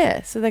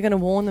 Yeah, so they're going to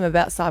warn them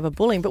about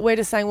cyberbullying. But we're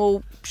just saying,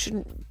 well,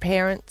 shouldn't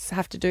parents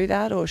have to do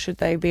that, or should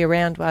they be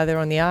around while they're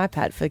on the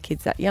iPad for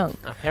kids that young?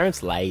 Our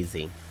parents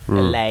lazy.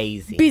 They're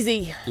lazy.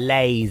 Busy.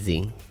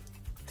 Lazy.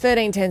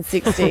 13 10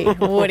 60.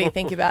 What do you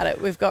think about it?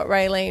 We've got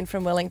Raylene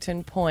from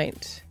Wellington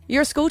Point.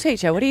 You're a school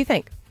teacher. What do you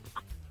think?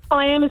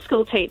 I am a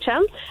school teacher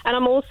and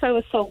I'm also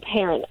a sole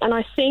parent, and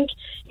I think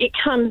it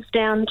comes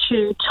down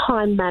to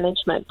time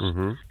management.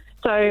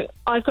 So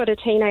I've got a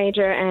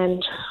teenager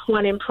and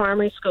one in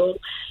primary school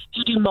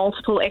who do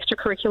multiple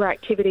extracurricular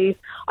activities.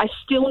 I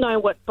still know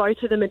what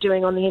both of them are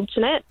doing on the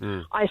internet.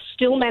 I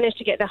still manage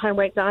to get their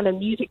homework done and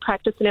music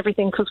practice and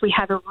everything because we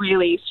have a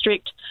really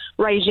strict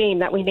regime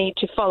that we need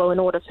to follow in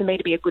order for me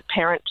to be a good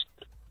parent.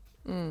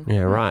 Yeah,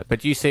 right.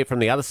 But you see it from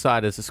the other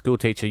side. As a school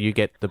teacher, you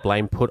get the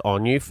blame put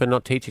on you for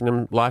not teaching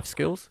them life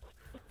skills?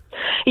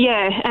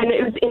 Yeah, and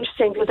it was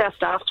interesting because our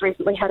staff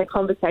recently had a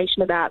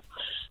conversation about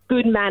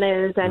good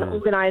manners and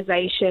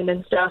organisation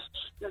and stuff.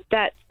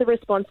 That's the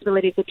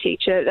responsibility of the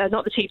teacher,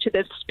 not the teacher,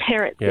 the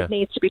parents that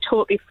needs to be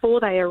taught before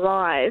they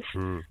arrive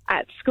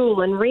at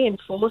school and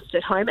reinforced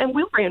at home. And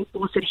we'll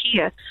reinforce it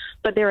here,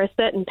 but there are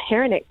certain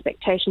parent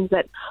expectations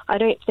that I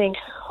don't think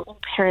all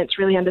parents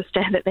really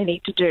understand that they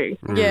need to do.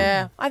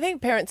 Yeah, I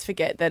think parents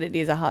forget that it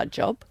is a hard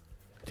job.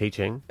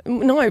 Teaching?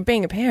 No,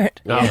 being a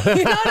parent. No.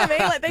 You know what I mean?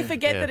 Like they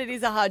forget that it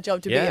is a hard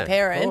job to be a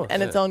parent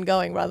and it's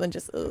ongoing rather than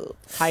just, ugh.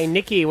 Hey,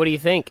 Nikki, what do you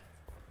think?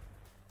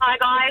 Hi,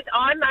 guys.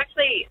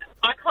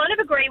 I kind of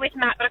agree with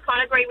Matt, but I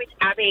kind of agree with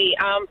Abby.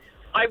 I'm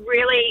a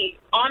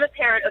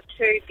parent of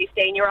two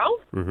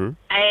 15-year-olds,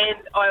 and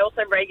I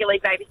also regularly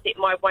babysit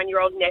my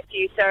 1-year-old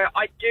nephew. So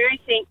I do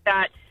think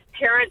that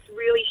parents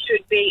really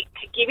should be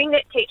teaching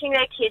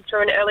their kids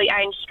from an early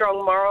age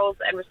strong morals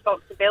and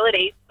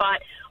responsibilities.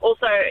 But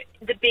also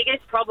the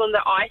biggest problem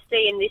that I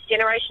see in this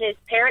generation is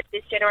parents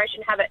this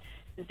generation have it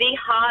the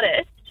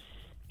hardest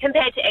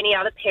compared to any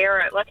other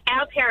parent. Like,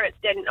 our parents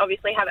didn't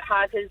obviously have it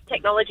hard because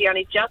technology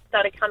only just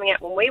started coming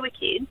out when we were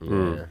kids.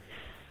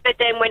 But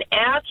then when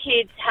our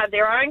kids have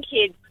their own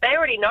kids, they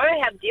already know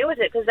how to deal with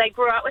it because they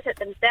grew up with it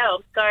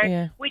themselves.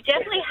 So we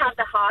definitely have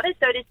the hardest.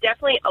 So it is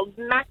definitely a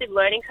massive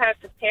learning curve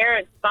for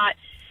parents. But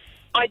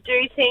I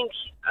do think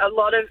a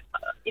lot of,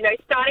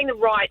 starting the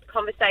right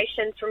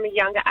conversations from a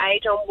younger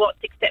age on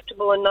what's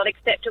acceptable and not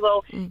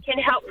acceptable can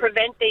help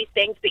prevent these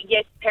things. But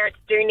yes, parents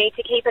do need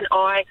to keep an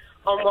eye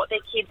on what their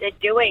kids are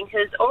doing,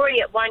 because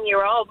already at 1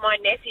 year old, my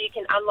nephew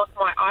can unlock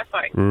my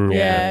iPhone.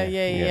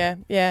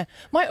 Yeah.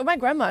 My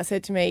grandma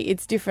said to me,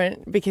 it's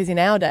different because in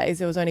our days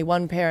there was only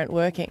one parent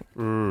working.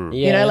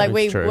 We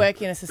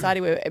work in a society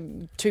where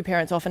two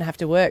parents often have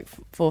to work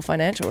for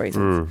financial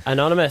reasons.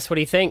 Anonymous, what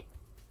do you think?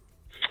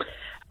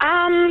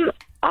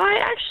 I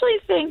actually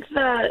think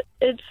that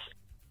it's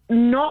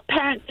not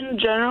parents in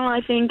general.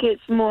 I think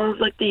it's more of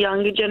like the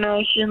younger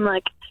generation,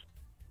 like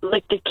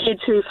the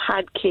kids who've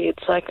had kids.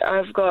 Like,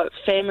 I've got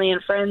family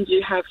and friends who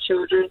have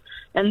children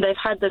and they've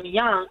had them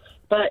young,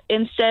 but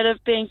instead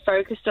of being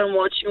focused on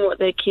watching what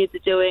their kids are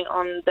doing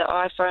on the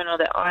iPhone or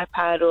their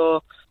iPad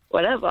or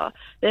whatever,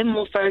 they're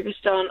more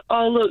focused on,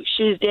 oh, look,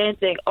 she's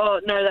dancing. Oh,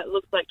 no, that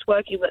looks like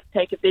twerking. Let's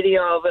take a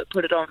video of it,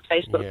 put it on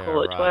Facebook,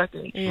 call it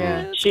twerking.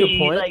 That's a good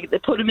point. They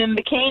put them in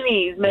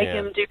bikinis, make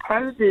them do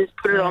poses,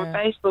 put it on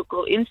Facebook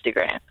or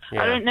Instagram.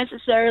 I don't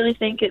necessarily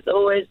think it's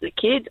always the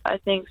kids. I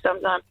think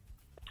sometimes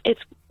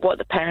it's what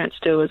the parents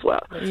do as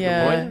well.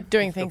 Yeah,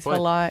 doing things for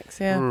likes,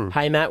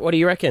 Hey, Matt, what do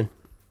you reckon?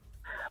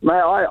 Mate,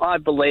 I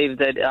believe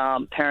that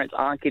parents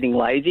aren't getting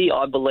lazy.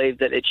 I believe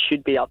that it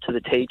should be up to the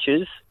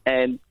teachers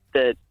and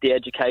the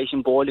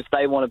education board. If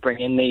they want to bring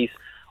in these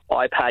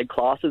iPad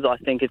classes, I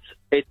think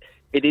it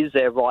is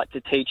their right to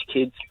teach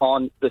kids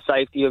on the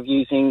safety of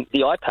using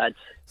the iPads.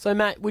 So,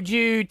 Matt, would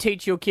you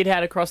teach your kid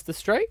how to cross the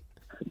street?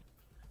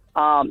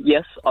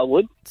 Yes, I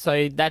would.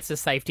 So that's a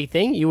safety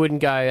thing? You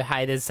wouldn't go,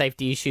 hey, there's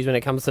safety issues when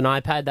it comes to an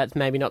iPad. That's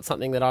maybe not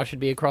something that I should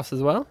be across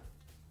as well?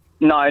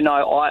 No,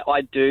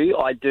 I do.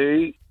 I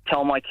do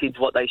tell my kids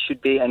what they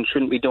should be and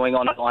shouldn't be doing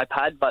on an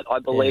iPad, but I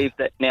believe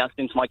that now,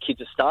 since my kids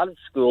have started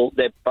school,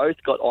 they've both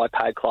got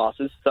iPad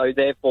classes, so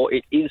therefore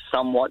it is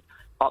somewhat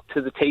up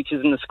to the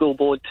teachers and the school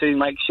board to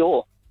make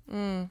sure.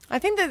 I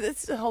think that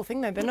that's the whole thing,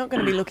 though. They're not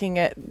going to be looking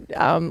at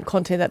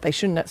content that they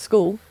shouldn't at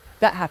school.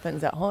 That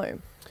happens at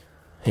home.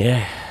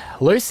 Yeah.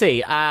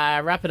 Lucy,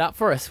 wrap it up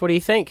for us. What do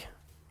you think?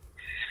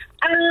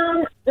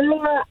 I do agree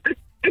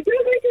with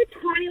a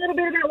tiny little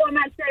bit about what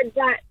Matt said,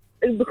 that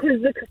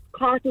because the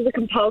classes are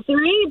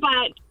compulsory,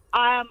 but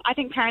I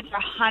think parents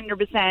are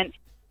 100%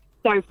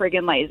 so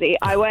friggin' lazy.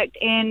 I worked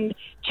in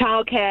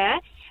childcare,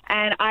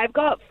 and I've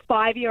got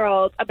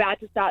 5-year-olds about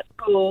to start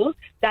school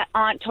that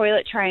aren't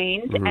toilet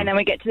trained, and then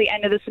we get to the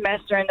end of the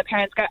semester and the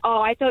parents go,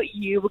 oh, I thought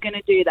you were going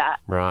to do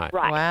that. Right.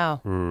 Wow.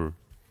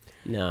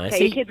 No,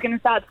 Okay, your kid's going to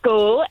start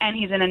school and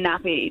he's in a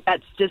nappy.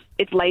 That's just,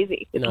 it's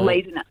lazy. It's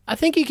laziness. I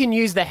think you can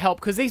use the help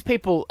because these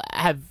people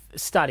have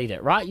studied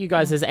it, right? You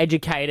guys as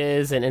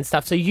educators and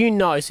stuff, so you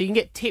know, so you can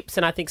get tips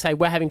and I think say,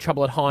 we're having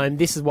trouble at home,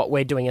 this is what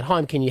we're doing at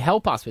home, can you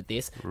help us with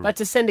this? But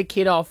to send a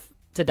kid off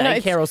to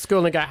daycare or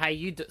school and go, hey,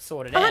 you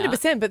sort it out.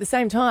 100%, but at the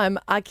same time,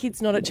 are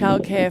kids not at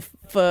childcare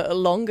for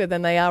longer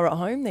than they are at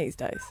home these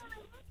days?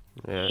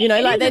 Yeah. You know,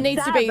 It like is there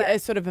needs to sad, be but- a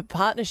sort of a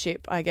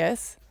partnership, I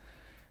guess.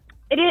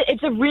 It is.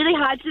 It's a really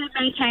hard to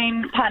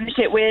maintain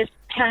partnership with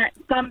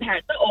some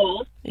parents, not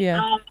all. Yeah.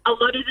 A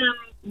lot of them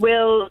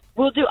will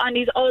do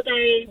undies all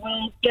day.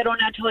 We'll get on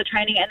our toilet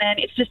training, and then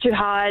it's just too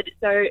hard.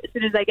 So as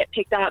soon as they get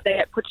picked up, they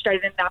get put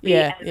straight in the nappy,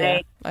 and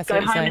they I see go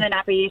what you're home in the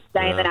nappy,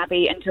 stay in the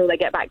nappy until they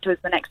get back to us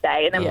the next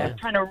day, and then we're just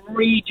trying to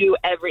redo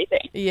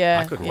everything.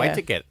 Yeah. I couldn't wait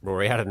to get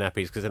Rory out of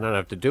nappies because I don't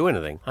have to do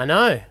anything. I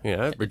know. You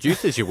know, it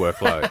reduces your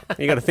workload.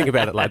 You got to think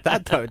about it like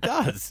that, though. It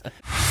does.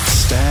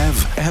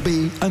 Stav,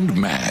 Abby, and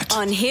Matt.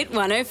 On Hit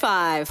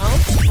 105.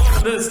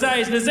 To the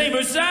stage, Nazim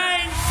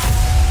Hussain.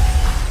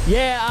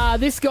 Yeah,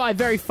 this guy,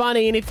 very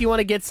funny, and if you want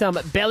to get some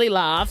belly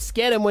laughs,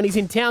 get him when he's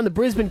in town. The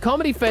Brisbane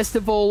Comedy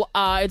Festival,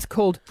 it's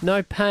called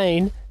No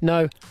Pain,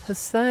 No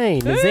Hussain.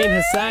 Nazim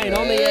Hussain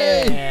on the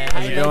air.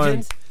 How's it Hey, going?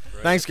 legends.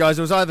 Thanks, guys.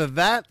 It was either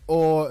that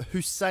or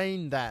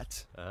Hussein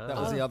that. That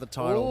was the other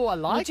title. Oh, I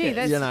like Gee, it.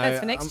 that's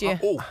for next year.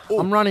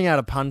 I'm running out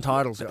of pun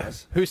titles,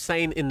 guys.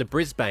 Hussein in the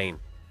Brisbane.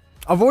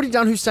 I've already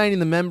done Hussein in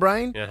the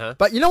membrane, Uh-huh.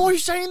 but you know what?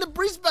 Hussein in the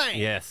Brisbane.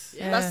 Yes.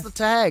 Yeah. That's the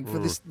tag for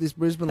this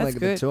Brisbane That's leg of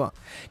the good. tour.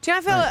 Do you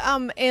know,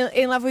 I fell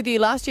in love with you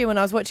last year when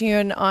I was watching you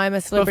and I'm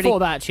a Celebrity. Before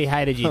that, she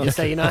hated you, just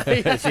so you know.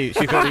 she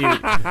thought you...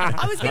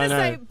 I was going to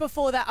say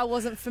before that I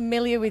wasn't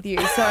familiar with you,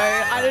 so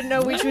I didn't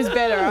know which was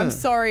better. I'm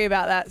sorry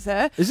about that,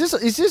 sir. Is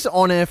this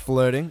on-air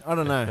flirting? I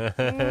don't know.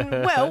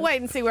 Well, wait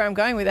and see where I'm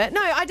going with that.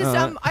 No, I just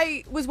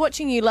I was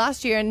watching you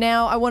last year, and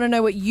now I want to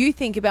know what you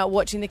think about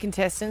watching the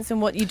contestants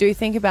and what you do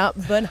think about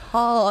Bernhard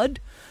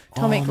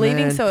Tomic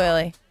leaving man. so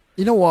early.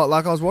 You know what?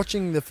 Like, I was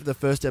watching the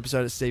first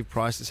episode at Steve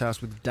Price's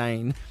house with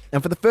Dane,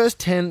 and for the first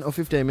 10 or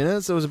 15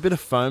 minutes, there was a bit of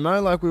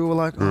FOMO. Like, we were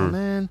like, oh,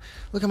 man,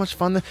 look how much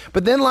fun there.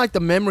 But then, like, the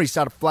memories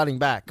started flooding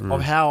back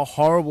of how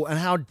horrible and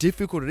how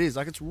difficult it is.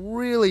 Like, it's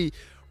really,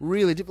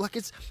 really difficult.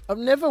 Like, I've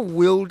never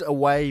willed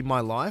away my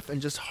life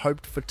and just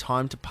hoped for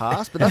time to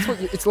pass, but that's what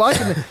it's like.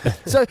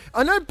 So,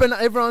 I know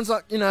everyone's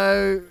like, you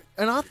know...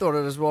 And I thought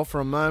it as well for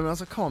a moment. I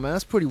was like, come on, man,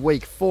 that's pretty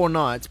weak. 4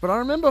 nights. But I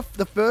remember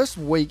the first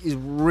week is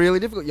really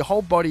difficult. Your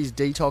whole body's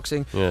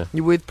detoxing. Yeah.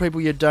 You're with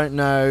people you don't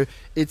know.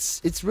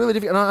 It's really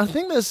difficult. And I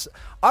think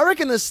I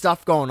reckon there's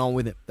stuff going on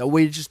with it that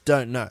we just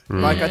don't know.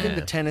 Like, I think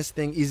the tennis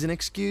thing is an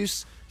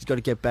excuse. He's got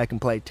to get back and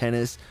play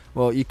tennis.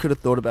 Well, you could have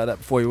thought about that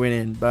before you went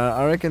in. But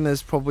I reckon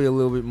there's probably a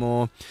little bit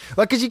more.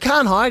 Like, because you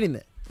can't hide in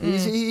there.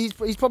 He's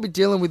probably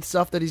dealing with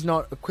stuff that he's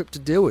not equipped to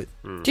deal with.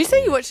 Do you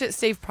say you watched it at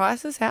Steve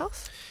Price's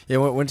house? Yeah,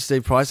 went to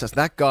Steve Price's house.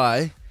 That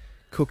guy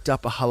cooked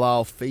up a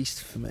halal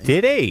feast for me.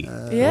 Did he?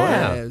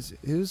 Yeah.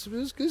 He was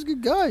a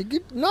good guy.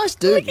 Nice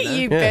dude. Look at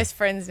you, best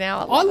friends now.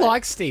 I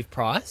like Steve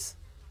Price.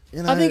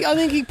 You know, I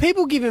think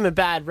people give him a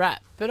bad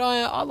rap, but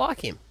I like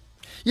him.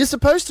 You're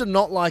supposed to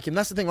not like him.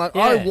 That's the thing. Like,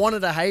 I Yeah.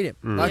 wanted to hate him.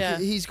 Like, Yeah.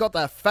 he's got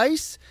that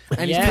face,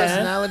 and his Yeah.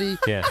 personality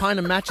Yeah. kind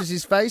of matches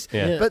his face.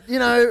 Yeah. But, you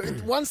know,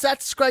 once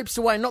that scrapes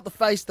away, not the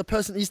face, the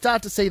person, you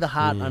start to see the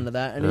heart under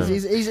that, and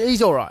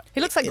he's all right. He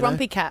looks like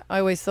Grumpy Cat, I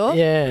always thought.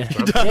 Yeah.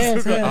 Oh, yeah,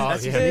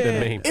 the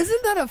meme.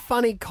 Isn't that a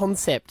funny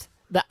concept?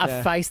 That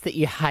a face that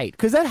you hate,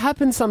 because that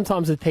happens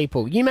sometimes with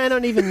people. You may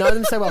not even know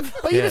them so well,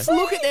 but you just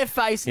look at their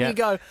face and you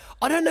go,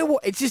 "I don't know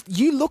what." It's just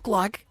you look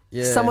like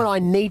someone I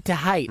need to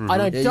hate. I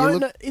don't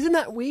know. Isn't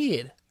that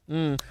weird?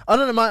 I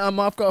don't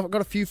know. I've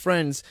got a few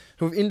friends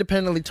who have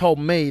independently told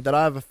me that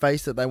I have a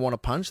face that they want to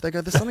punch. They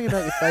go, "There's something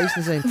about your face,"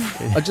 and saying,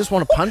 "I just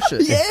want to punch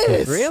it."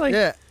 Yes, really.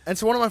 Yeah. And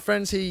so one of my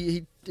friends,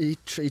 he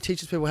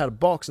teaches people how to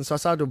box, and so I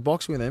started doing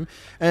boxing with him.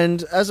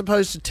 And as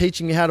opposed to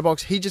teaching me how to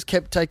box, he just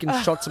kept taking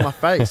shots at my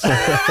face.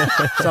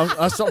 So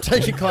I stopped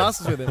taking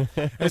classes with him.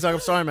 And he's like, "I'm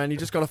sorry, man. You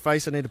just got a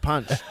face I need to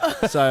punch."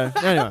 So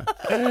anyway,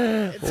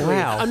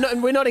 Wow.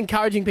 We're not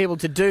encouraging people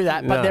to do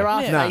that, but No. there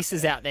are Yeah.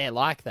 faces out there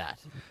like that.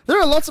 there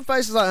are lots of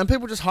faces like that, and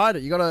people just hide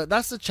it.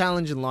 That's the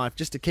challenge in life,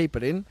 just to keep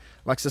it in.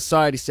 Like,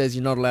 society says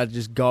you're not allowed to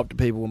just go up to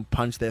people and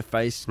punch their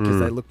face because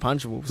they look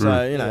punchable.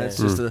 So, you know, it's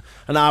just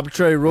an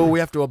arbitrary rule we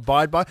have to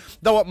abide by.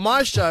 Though at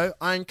my show,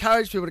 I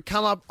encourage people to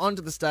come up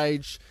onto the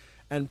stage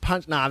and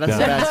punch. Nah, that's a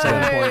bad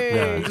selling point.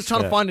 No. I'm just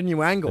trying to find a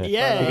new angle.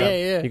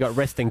 Yeah. You got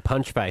resting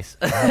punch face.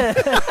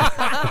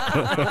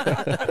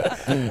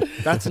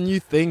 That's a new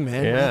thing,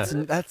 man. Yeah.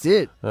 That's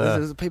it.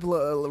 People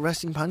are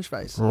resting punch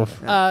face.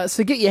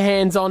 So get your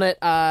hands on it.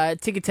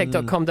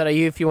 Tickettech.com.au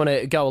if you want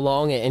to go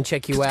along and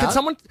check you out.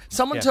 Can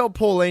someone tell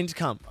Pauline to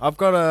come? I've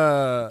got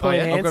a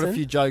Hanson?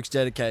 few jokes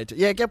dedicated to.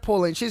 Yeah, get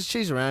Pauline.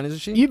 She's around, isn't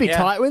she? You'd be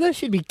tight with her.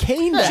 She'd be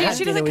keen. To She have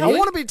doesn't dinner with come- I you.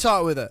 want to be tight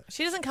with her.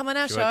 She doesn't come on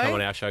our She won't come show.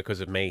 on our show because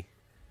of me.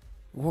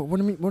 What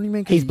do you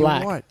mean? 'Cause He's you're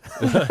black. White?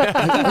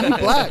 Are you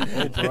black?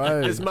 Oh,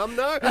 bro. Does Mum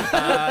know?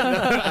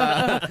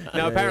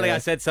 No, apparently I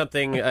said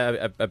something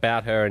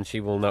about her and she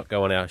will not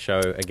go on our show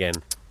again.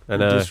 I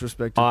know.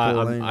 Disrespect to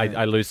Pauline.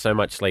 I lose so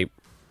much sleep.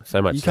 So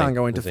much You sleep. can't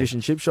go into fish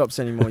and chip shops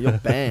anymore. You're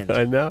banned.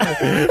 I know.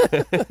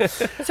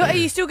 So are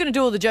you still going to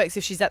do all the jokes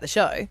if she's at the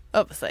show?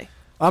 Obviously.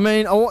 I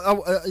mean,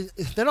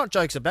 they're not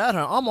jokes about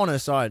her. I'm on her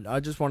side. I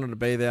just wanted to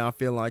be there. I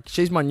feel like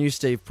she's my new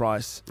Steve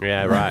Price.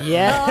 Yeah, right.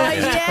 Yeah. Oh,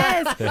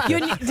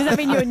 yes. Does that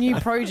mean you're a new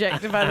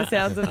project by the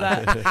sounds of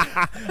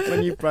that? My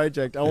new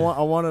project. I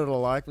wanted to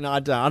like. No, I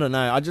don't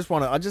know. I just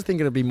think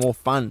it'd be more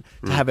fun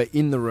to have her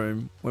in the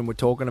room when we're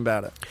talking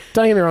about it.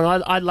 Don't get me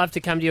wrong, I'd love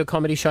to come to your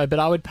comedy show, but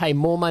I would pay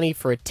more money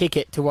for a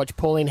ticket to watch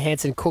Pauline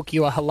Hanson cook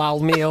you a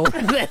halal meal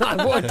than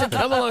I would to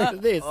come along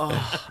to this.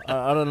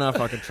 I don't know if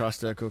I could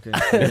trust her cooking.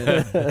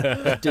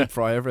 Deep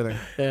fry everything.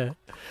 Yeah.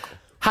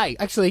 Hey,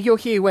 actually, you're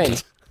here when?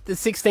 The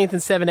 16th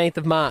and 17th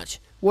of March.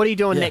 What are you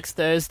doing next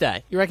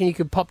Thursday? You reckon you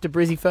could pop to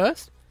Brizzy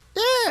first?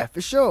 Yeah,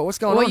 for sure. What's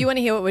going on? Well, you want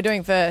to hear what we're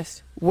doing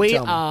first? We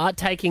are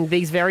taking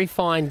these very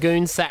fine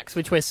goon sacks,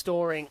 which we're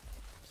storing.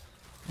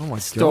 Oh my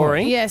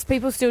Storing. Yes,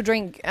 people still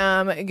drink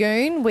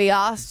goon. We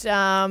asked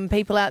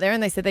people out there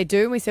and they said they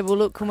do. We said, well,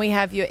 look, can we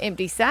have your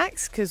empty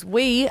sacks? Because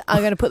we are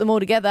going to put them all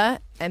together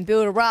and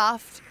build a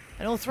raft.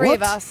 And all three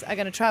of us are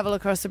going to travel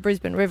across the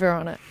Brisbane River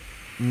on it.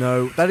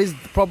 No, that is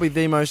probably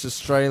the most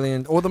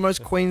Australian or the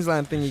most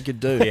Queensland thing you could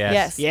do.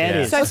 Yes. Yeah, it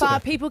is. So far,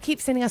 people keep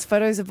sending us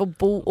photos of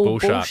bull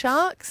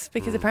sharks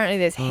because apparently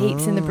there's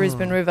heaps in the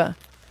Brisbane River.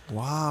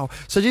 Wow.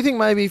 So do you think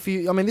maybe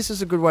this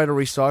is a good way to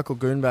recycle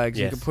goon bags.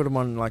 Yes. You could put them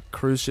on like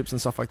cruise ships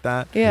and stuff like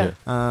that. Yeah.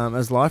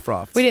 As life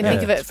rafts. We didn't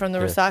think of it from the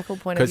recycle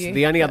point of view. Because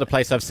the only other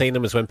place I've seen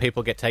them is when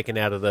people get taken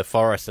out of the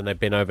forest and they've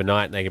been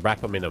overnight and they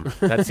wrap them in them.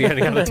 That's the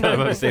only other time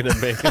I've seen them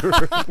being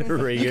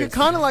reused. You could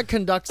kind of like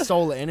conduct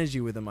solar energy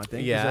with them, I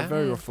think. 'Cause Yeah. they're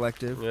very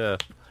reflective. Yeah.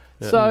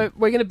 So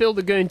we're going to build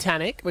the goon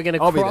tannic. We're going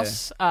to I'll be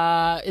cross.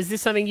 Is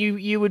this something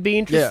you would be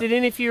interested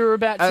in if you were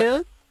about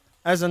town?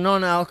 As a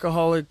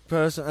non-alcoholic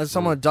person, as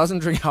someone who doesn't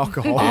drink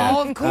alcohol.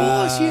 Oh, of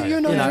course. You're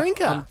not a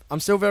drinker.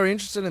 I'm still very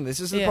interested in this.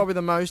 This is probably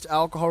the most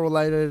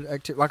alcohol-related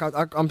activity. Like,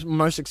 I'm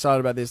most excited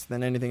about this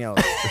than anything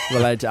else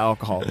related to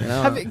alcohol. You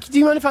know? Do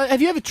you mind if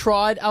have you ever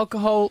tried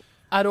alcohol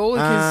at all?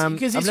 Because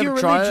I've it's your never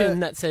tried religion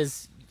it. that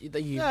says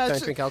that you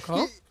don't drink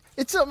alcohol.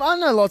 I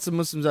know lots of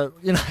Muslims that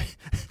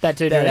that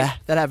do that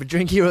have a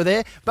drink here or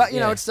there, but you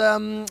know it's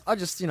I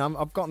just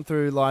I've gotten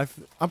through life.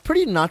 I'm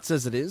pretty nuts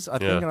as it is. I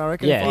think, and I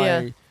reckon if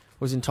I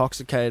was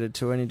intoxicated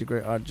to any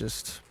degree, I'd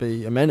just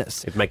be a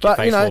menace. It'd make your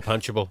face more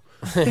punchable.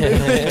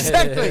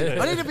 Exactly.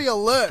 I need to be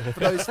alert for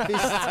those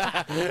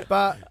fists.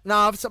 But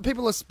no, some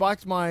people have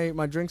spiked my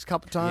drinks a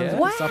couple of times.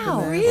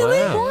 Wow, really?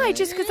 Why?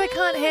 Just because they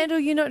can't handle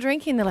you not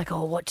drinking? They're like,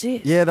 oh, what's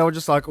this? Yeah, they were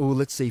just like, oh,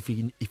 let's see if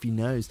he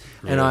knows.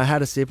 And I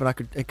had a sip, and I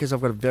could, because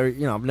I've got a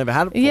very, I've never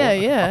had it before.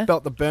 I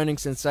felt the burning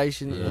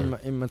sensation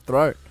in my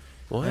throat.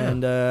 Wow.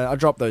 And I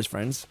dropped those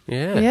friends.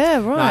 Yeah,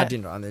 right. No, I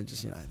didn't. They're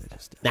just,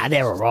 Nah,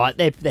 they're all right.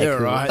 They're they're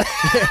cool. all right.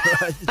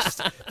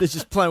 They're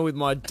just playing with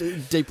my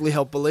deeply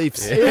held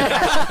beliefs.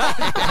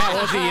 How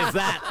Aussie is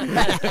that?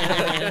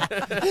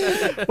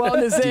 Well,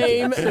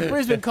 Nazim, the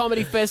Brisbane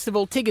Comedy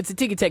Festival, tickets at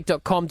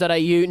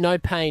tickettech.com.au. No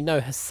pain, no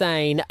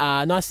Hussein.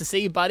 Nice to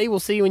see you, buddy. We'll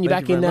see you when you're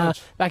Thank you very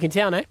much. back in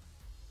town, eh?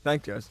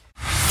 Thanks, guys.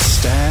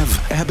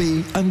 Stav,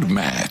 Abby, and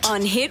Matt.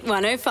 On Hit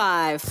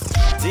 105.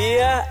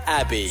 Dear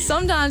Abby.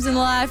 Sometimes in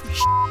life,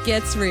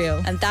 gets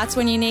real. And that's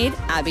when you need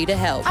Abby to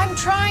help. I'm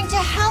trying to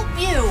help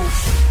you.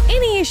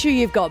 Any issue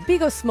you've got,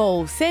 big or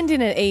small, send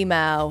in an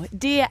email,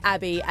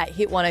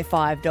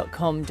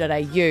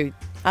 dearabby@hit105.com.au.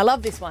 I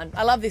love this one. It's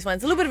a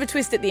little bit of a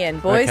twist at the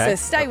end, boys, so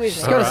stay with me.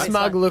 She's got a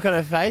smug look on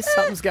her face.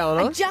 Something's going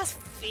on. I just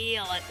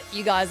feel it.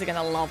 You guys are going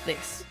to love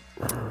this.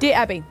 Dear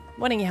Abby,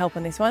 wanting your help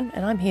on this one,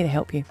 and I'm here to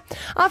help you.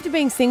 After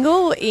being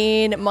single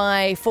in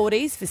my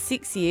 40s for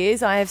 6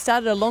 years, I have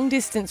started a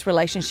long-distance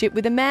relationship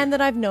with a man that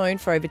I've known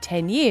for over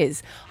 10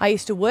 years. I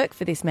used to work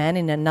for this man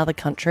in another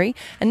country,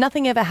 and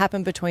nothing ever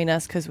happened between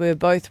us because we were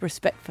both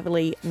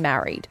respectfully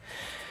married.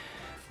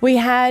 We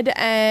had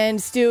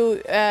and still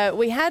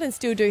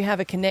do have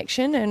a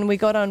connection, and we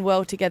got on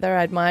well together.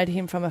 I admired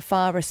him from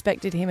afar,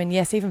 respected him, and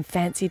yes, even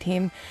fancied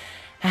him.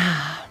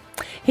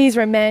 He's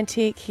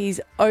romantic, he's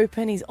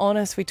open, he's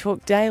honest, we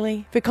talk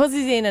daily. Because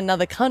he's in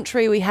another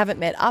country, we haven't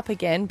met up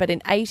again, but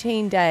in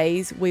 18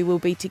 days, we will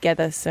be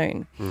together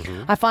soon.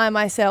 I find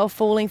myself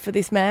falling for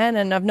this man,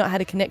 and I've not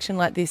had a connection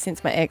like this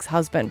since my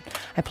ex-husband.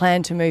 I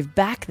plan to move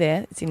back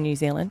there, it's in New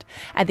Zealand,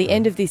 at the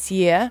end of this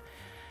year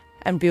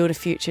and build a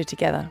future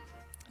together.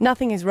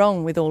 Nothing is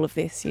wrong with all of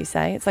this, you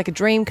say. It's like a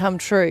dream come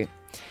true.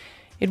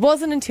 It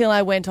wasn't until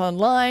I went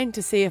online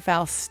to see if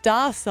our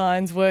star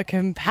signs were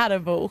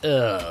compatible.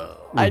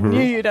 I knew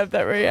you'd have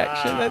that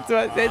reaction. That's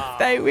why I said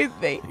stay with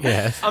me.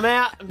 Yes. I'm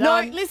out. No,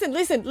 listen.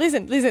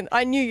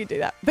 I knew you'd do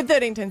that. But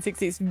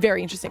 131060 is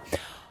very interesting.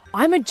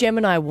 I'm a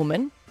Gemini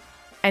woman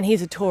and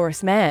he's a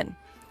Taurus man.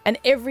 And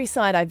every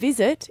site I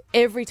visit,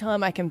 every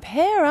time I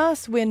compare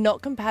us, we're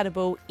not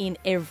compatible in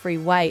every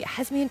way. It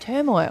has me in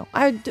turmoil.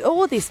 I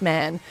adore this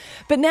man.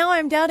 But now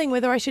I'm doubting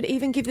whether I should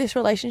even give this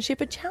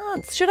relationship a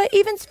chance. Should I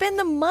even spend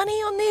the money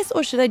on this,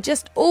 or should I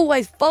just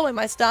always follow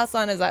my star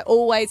sign as I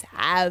always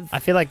have? I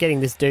feel like getting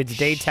this dude's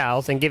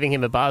details and giving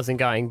him a buzz and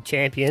going,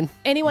 champion,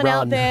 Anyone run.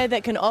 out there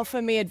that can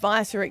offer me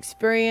advice or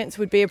experience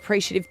would be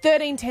appreciative.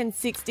 13 10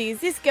 60. Is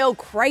this girl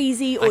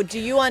crazy, or do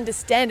you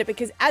understand it?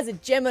 Because as a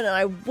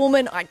Gemini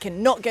woman, I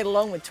cannot get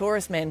along with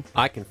Taurus men.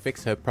 I can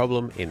fix her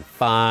problem in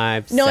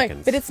 5 No,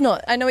 seconds. but it's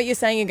not. I know what you're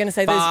saying. You're going to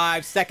say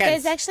 5 seconds.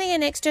 There's actually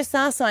an extra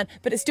star sign,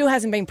 but it still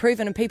hasn't been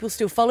proven, and people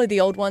still follow the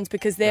old ones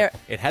because they're.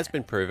 It has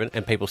been proven,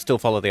 and people still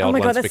follow the Oh old my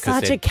ones God, that's because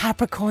such a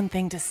Capricorn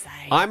thing to say.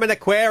 I'm an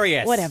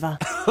Aquarius. Whatever.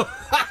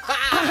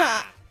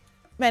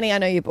 Manny, I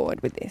know you're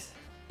bored with this.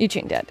 You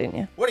tuned out, didn't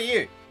you? What are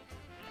you?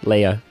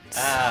 Leo.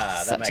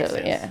 Ah, that makes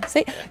sense. Yeah.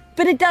 See,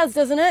 but it does,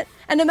 doesn't it?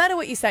 And no matter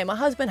what you say, my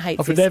husband hates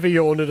I've this. never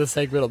yawned at a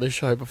segment on this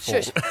show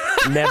before. Shush.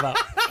 Never.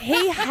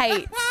 He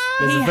hates.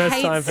 There's he a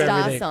first time hates for star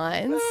everything.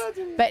 signs,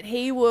 but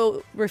he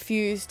will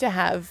refuse to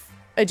have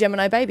a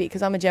Gemini baby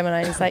because I'm a Gemini,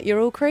 and he's like, "You're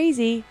all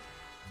crazy."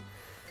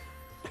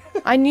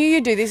 I knew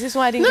you'd do this. This is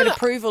why I didn't get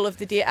approval of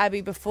the Dear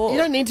Abby before. You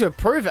don't need to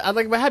approve it.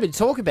 We're happy to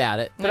talk about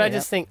it, but Yeah, I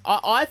just think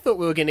I thought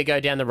we were going to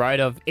go down the road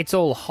of it's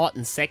all hot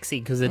and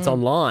sexy because it's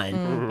online,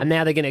 and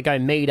now they're going to go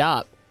meet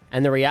up,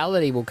 and the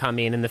reality will come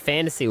in, and the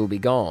fantasy will be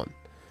gone.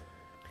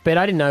 But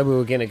I didn't know we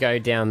were going to go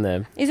down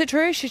the. Is it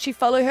true? Should she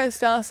follow her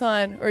star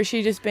sign, or is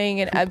she just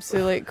being an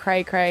absolute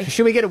cray cray?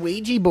 Should we get a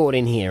Ouija board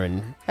in here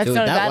and That's do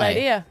not it a that bad way?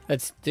 idea.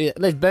 Let's do it.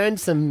 Let's burn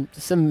some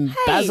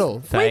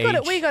basil.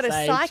 We got a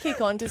Sage.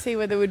 psychic on to see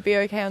whether it would be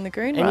okay on the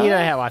Goon. And you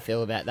know how I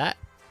feel about that.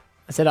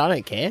 I said I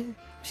don't care.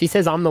 She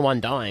says I'm the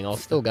one dying. I'll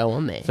still go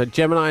on there. So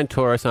Gemini and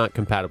Taurus aren't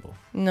compatible.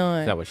 No.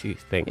 Is that what she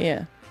thinks?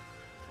 Yeah.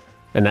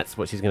 And that's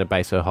what she's going to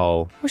base her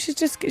whole. Well,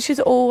 she's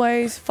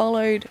always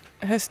followed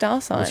her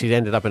star sign. Well, she's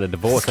ended up in a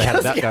divorce. So how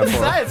did that go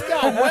for her? It's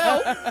going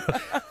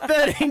well.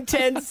 13,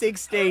 10,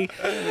 60.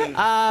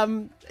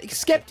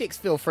 Skeptics,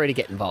 feel free to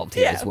get involved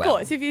here Yeah, as of well.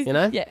 course, if you-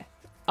 know? yeah.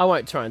 I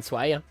won't try and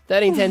sway you.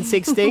 13, 10,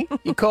 60.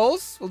 Your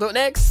calls. We'll do it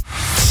next.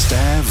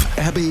 Stav,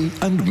 Abby,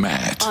 and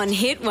Matt. On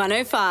Hit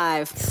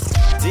 105.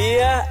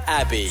 Dear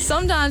Abby.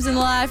 Sometimes in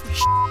life,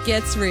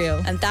 gets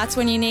real. And that's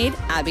when you need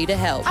Abby to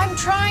help. I'm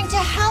trying to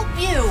help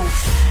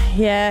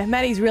you. Yeah,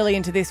 Maddie's really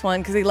into this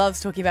one because he loves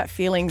talking about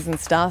feelings and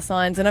star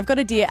signs. And I've got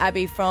a Dear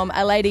Abby from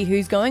a lady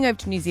who's going over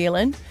to New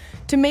Zealand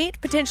to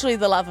meet potentially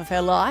the love of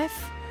her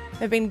life.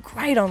 They've been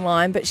great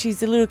online, but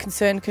she's a little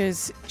concerned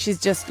because she's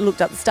just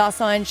looked up the star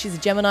sign. She's a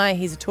Gemini,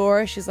 he's a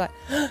Taurus. She's like,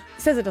 it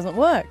says it doesn't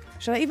work.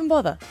 Should I even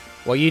bother?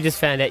 Well, you just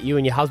found out you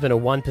and your husband are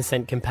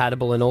 1%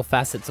 compatible in all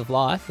facets of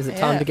life. Is it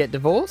time Yeah. to get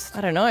divorced?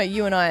 I don't know.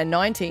 You and I are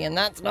 90, and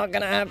that's not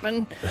going to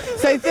happen.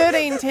 So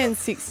 13, 10,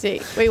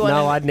 60. We want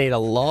No, to... I'd need a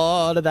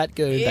lot of that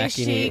goo back Is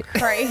in she here.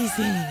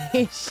 crazy?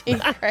 Is she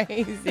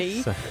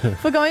crazy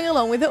for going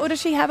along with it, or does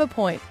she have a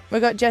point?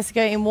 We've got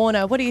Jessica in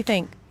Warner. What do you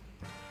think?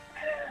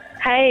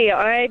 Hey,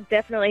 I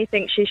definitely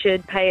think she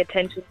should pay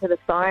attention to the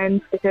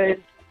signs because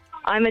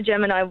I'm a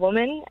Gemini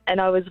woman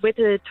and I was with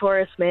a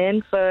Taurus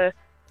man for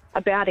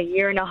about a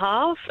year and a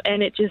half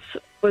and it just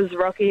was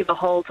rocky the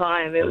whole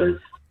time.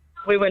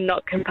 We were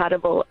not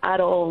compatible at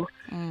all.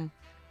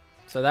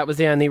 So that was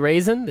the only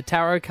reason? The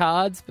tarot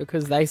cards?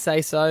 Because they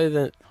say so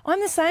that... I'm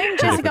the same,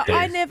 Jessica.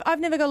 I've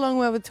never got along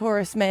well with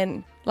Taurus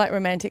men, like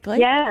romantically.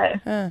 Yeah.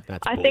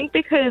 I think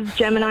because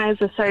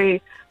Geminis are so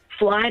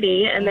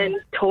flighty and then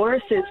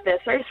Tauruses, they're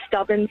so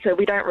stubborn so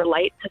we don't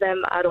relate to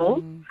them at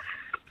all.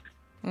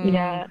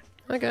 Yeah.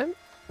 Okay.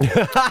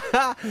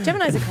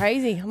 Geminis are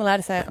crazy. I'm allowed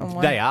to say it on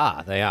one. They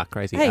are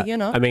crazy. Hey, you're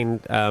not. I mean,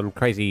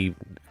 crazy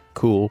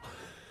cool.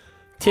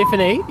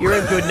 Tiffany, you're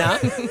a good nut.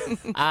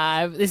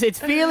 It's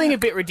feeling a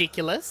bit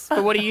ridiculous,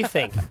 but what do you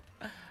think?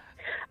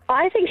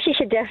 I think she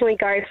should definitely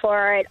go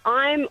for it.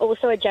 I'm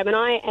also a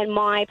Gemini and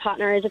my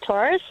partner is a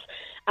Taurus.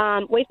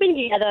 We've been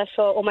together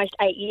for almost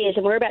 8 years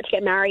and we're about to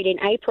get married in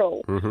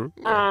April.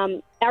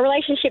 Our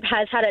relationship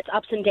has had its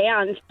ups and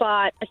downs,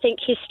 but I think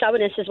his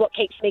stubbornness is what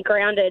keeps me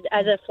grounded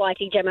as a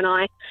flighty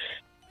Gemini.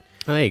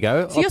 There you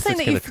go. So you're saying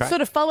that you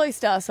sort of follow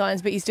star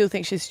signs, but you still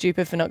think she's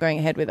stupid for not going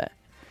ahead with it?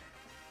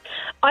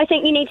 I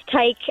think you need to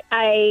take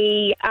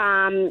a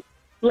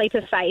leap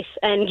of faith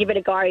and give it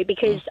a go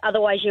because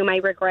otherwise you may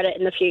regret it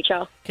in the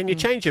future. Can you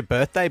change your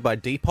birthday by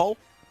default?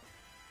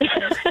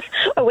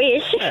 I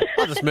wish. Yeah,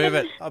 I'll just move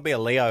it. I'll be a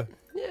Leo.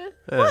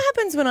 What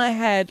happens when I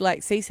had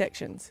like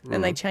C-sections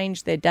and they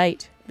changed their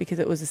date because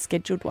it was a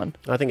scheduled one?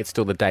 I think it's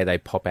still the day they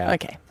pop out.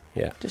 Okay.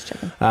 Yeah. Just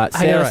checking. Hang on a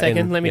Sarah second.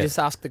 in- Let me yeah. just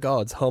ask the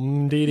gods.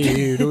 Hum dee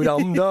dee doo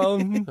dum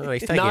dum. Oh,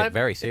 he's taking it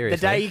very seriously.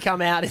 The day you come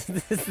out is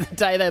the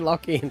day they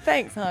lock in.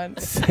 Thanks, hon.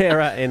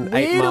 Sarah in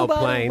 8 Mile Wheedle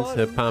Plains,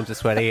 her palms are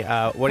sweaty.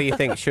 What do you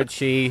think? Should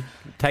she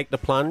take the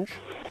plunge?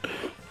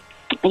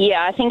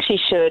 Yeah, I think she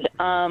should.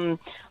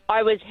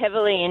 I was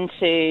heavily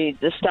into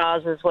the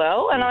stars as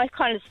well, and I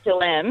kind of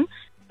still am,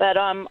 but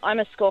I'm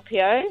a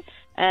Scorpio,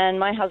 and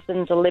my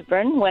husband's a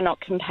Libran. We're not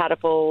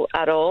compatible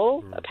at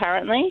all,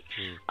 apparently.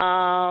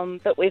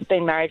 But we've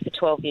been married for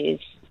 12 years.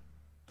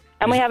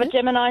 And we have a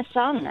Gemini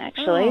son,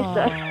 actually.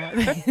 So,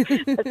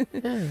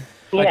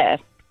 yeah,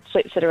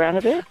 flips it around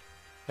a bit.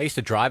 I used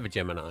to drive a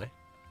Gemini.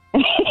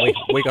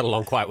 we got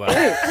along quite well.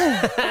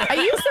 Are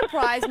you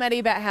surprised, Maddie,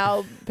 about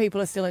how people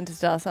are still into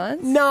star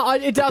signs? No,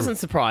 it doesn't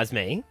surprise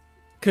me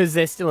because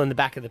they're still in the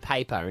back of the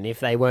paper, and if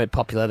they weren't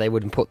popular, they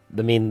wouldn't put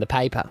them in the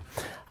paper.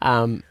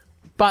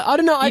 But I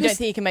don't know. You don't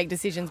think you can make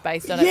decisions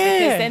based on it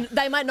because then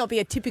they might not be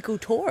a typical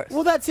Taurus.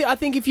 Well, that's it. I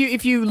think if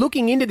you're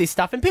looking into this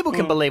stuff, and people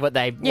can believe what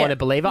they want to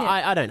believe,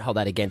 Yeah. I don't hold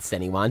that against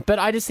anyone. But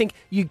I just think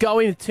you go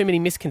in with too many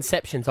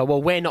misconceptions. Oh,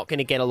 well, we're not going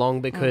to get along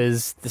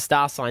because the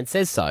star sign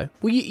says so.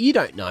 Well, you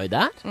don't know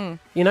that.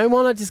 You know,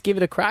 why not just give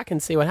it a crack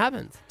and see what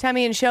happens?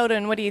 Tammy and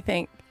Sheldon, what do you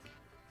think?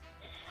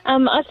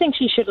 I think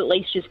she should at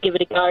least just give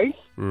it a go.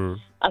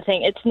 I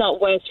think it's not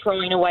worth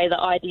throwing away the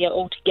idea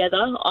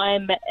altogether.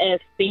 I'm a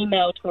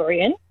female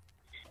Taurian.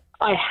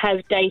 I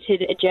have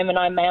dated a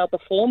Gemini male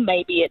before.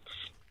 Maybe it's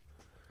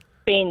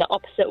been the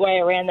opposite way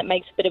around that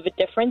makes a bit of a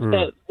difference,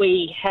 but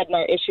we had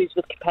no issues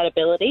with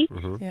compatibility.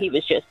 He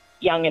was just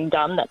young and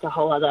dumb. That's a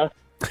whole other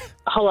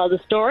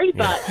story.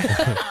 But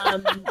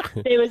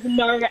there was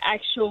no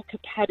actual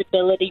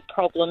compatibility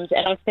problems,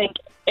 and I think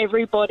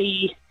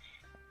everybody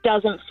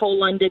doesn't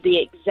fall under the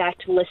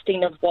exact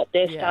listing of what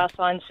their star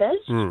sign says.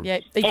 Yeah,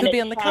 they could and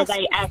be on the how cusp.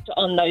 they act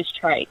on those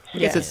traits. I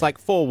guess it's like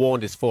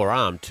forewarned is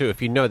forearmed too.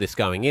 If you know this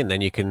going in, then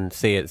you can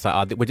see it. It's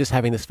like, we're just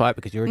having this fight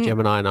because you're a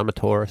Gemini and I'm a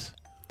Taurus.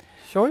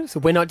 Sure. So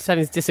we're not just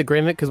having this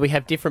disagreement because we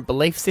have different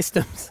belief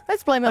systems.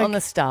 Let's blame it on the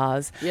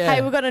stars. Yeah.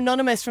 Hey, we've got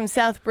Anonymous from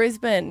South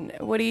Brisbane.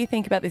 What do you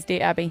think about this,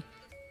 dear Abby?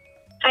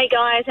 Hey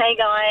guys.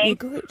 You're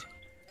good.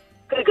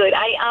 Good.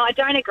 I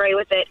don't agree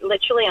with it.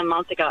 Literally a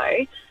month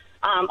ago,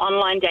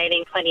 online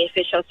dating, plenty of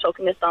fish. I was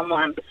talking to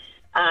someone.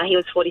 He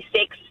was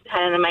 46,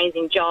 had an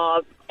amazing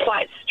job,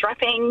 quite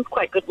strapping,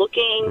 quite good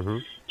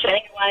looking,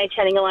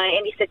 chatting away.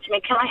 And he said to me,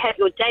 "Can I have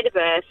your date of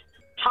birth,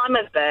 time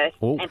of birth,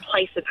 and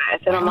place of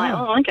birth?" And I'm like,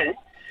 "Oh, okay."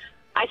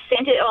 I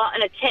sent it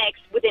in a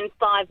text. Within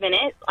 5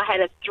 minutes, I had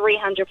a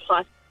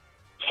 300-plus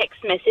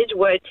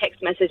word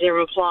text message in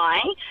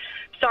reply.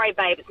 "Sorry,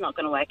 babe, it's not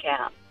going to work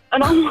out."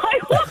 And I'm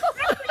like, "What?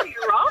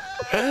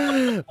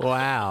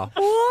 Wow.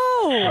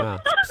 Whoa.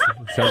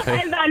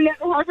 And I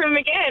never heard from him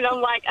again.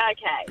 I'm like,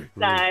 okay.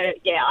 So,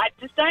 yeah, I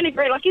just don't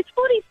agree. Like, he's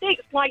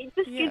 46. Like,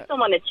 just give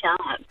someone a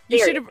chance.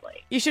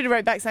 Seriously. You should have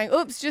wrote back saying,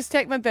 "Oops, just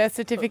take my birth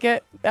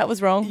certificate. That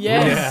was wrong."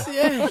 Yes.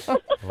 Yeah.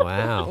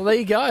 Wow. Well, there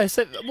you go.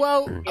 So,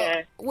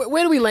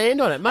 where do we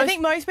land on it? I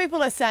think most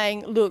people are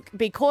saying, look,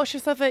 be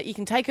cautious of it. You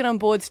can take it on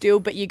board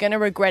still, but you're going to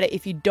regret it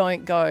if you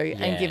don't go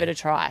and give it a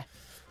try.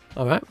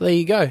 All right, well, there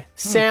you go.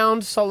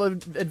 Sound,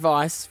 solid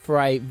advice for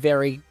a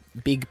very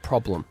big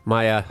problem.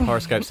 My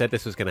horoscope said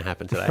this was going to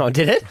happen today. Oh,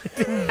 did it?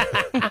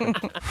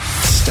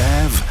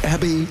 Stav,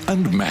 Abby,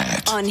 and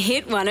Matt. On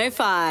Hit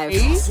 105.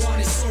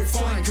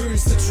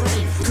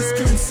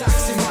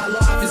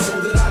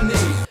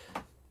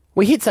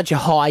 We hit such a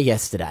high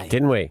yesterday.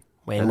 Didn't we?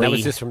 When that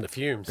was just from the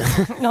fumes.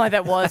 No,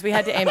 that was. We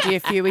had to empty a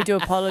few. We do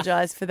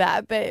apologise for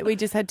that, but we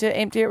just had to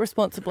empty it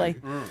responsibly.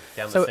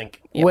 Down the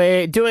sink.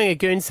 We're doing a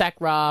goon sack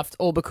raft,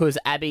 all because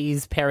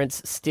Abby's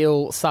parents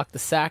still suck the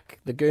sack,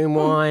 the goon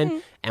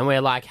wine, and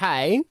we're like,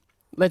 hey,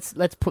 let's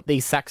put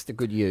these sacks to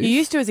good use. You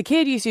used to, as a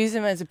kid, you used to use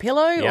them as a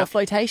pillow or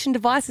flotation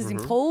devices in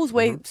pools.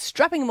 We're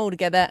strapping them all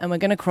together and we're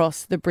going to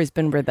cross the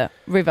Brisbane River,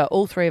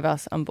 all three of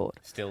us on board.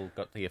 Still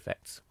got the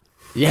effects.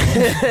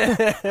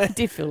 Yeah. I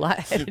did feel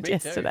lightheaded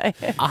yesterday.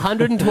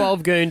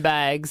 112 goon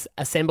bags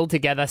assembled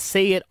together.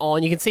 See it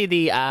on. You can see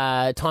the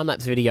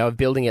time-lapse video of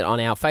building it on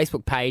our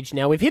Facebook page.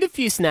 Now, we've hit a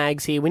few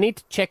snags here. We need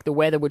to check the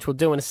weather, which we'll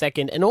do in a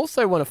second, and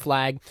also want to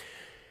flag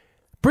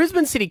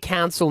Brisbane City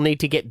Council need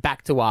to get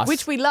back to us.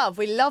 Which we love.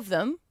 We love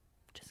them.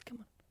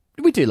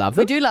 We do love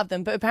them. We do love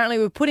them, but apparently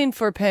we've put in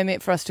for a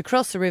permit for us to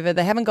cross the river.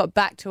 They haven't got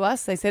back to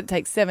us. They said it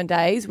takes 7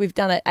 days. We've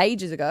done it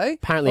ages ago.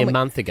 Apparently a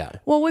month ago.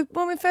 Well,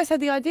 when we first had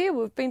the idea,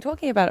 we've been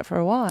talking about it for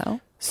a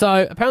while.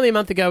 So apparently a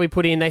month ago we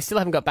put in. They still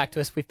haven't got back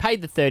to us. We've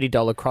paid the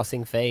 $30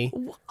 crossing fee.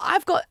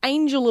 I've got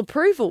angel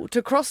approval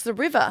to cross the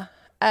river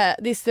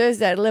this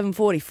Thursday at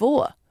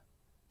 11:44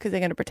 because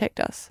they're going to protect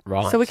us.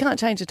 Right. So we can't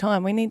change the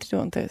time. We need to do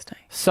it on Thursday.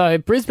 So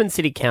Brisbane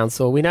City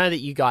Council, we know that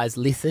you guys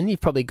listen.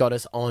 You've probably got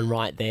us on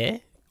right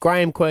there.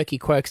 Graham Quirky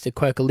Quirks to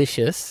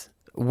Quirkalicious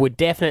would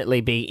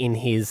definitely be in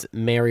his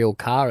mayoral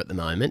car at the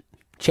moment.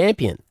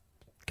 Champion.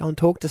 Go and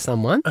talk to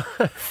someone.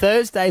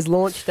 Thursday's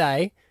launch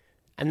day,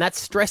 and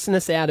that's stressing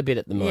us out a bit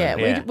at the moment.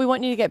 Yeah, we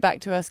want you to get back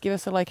to us, give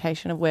us a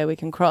location of where we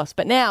can cross.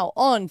 But now,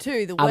 on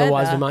to the weather.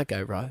 Otherwise, we might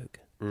go rogue.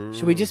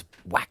 Should we just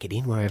whack it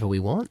in wherever we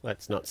want?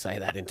 Let's not say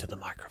that into the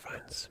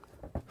microphones.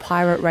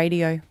 Pirate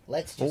radio.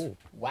 Let's just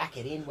whack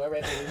it in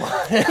wherever we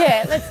want.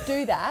 Yeah, let's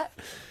do that.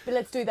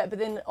 But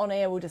then on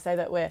air, we'll just say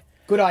that we're...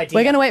 Good idea.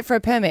 We're going to wait for a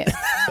permit.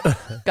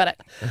 Got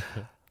it.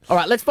 All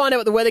right, let's find out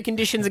what the weather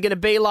conditions are going to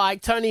be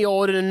like. Tony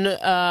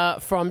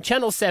Auden from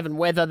Channel 7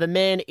 Weather, the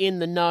man in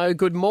the know.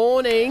 Good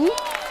morning.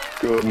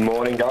 Good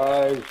morning,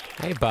 guys.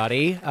 Hey,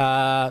 buddy.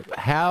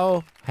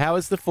 How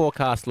is the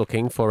forecast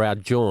looking for our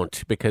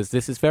jaunt? Because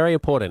this is very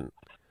important.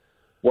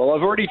 Well,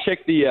 I've already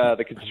checked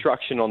the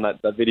construction on that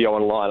video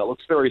online. It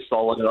looks very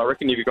solid, and I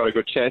reckon you've got a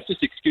good chance.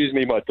 Just excuse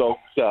me, my dog's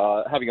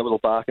having a little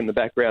bark in the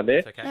background there.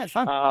 Okay. Yeah, it's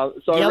fun.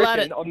 So Yell I at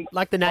reckon it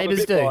like the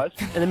neighbours do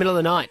in the middle of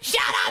the night.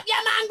 Shut up, you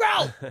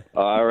mongrel!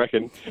 I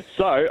reckon.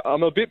 So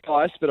I'm a bit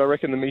biased, but I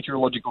reckon the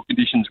meteorological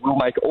conditions will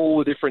make all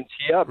the difference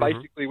here.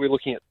 Basically, we're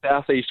looking at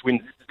southeast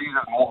winds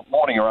either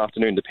morning or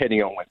afternoon,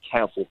 depending on when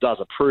council does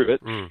approve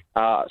it.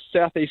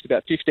 Southeast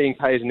about 15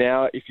 k's an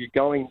hour. If you're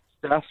going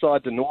south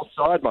side to north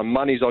side, my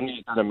money's on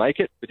you're going to make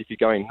it. But if you're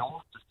going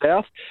north to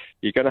south,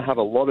 you're going to have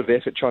a lot of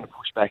effort trying to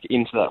push back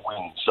into that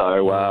wind.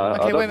 So I'm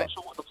not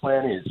sure what the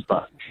plan is.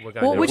 But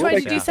well, which way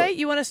did you say?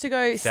 You want us to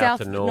go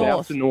south to north?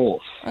 South to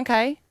north.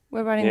 Okay,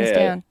 we're writing this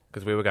down.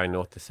 Because we were going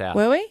north to south.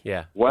 Were we?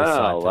 Yeah. Wow. This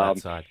side to that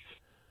side.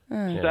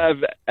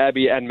 Stav,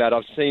 Abby and Matt,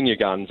 I've seen your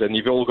guns, and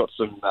you've all got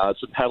some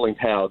paddling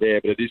power there,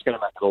 but it is going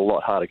to make it a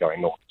lot harder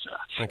going north to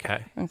south.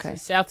 Okay. So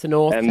south to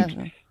north.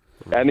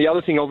 And the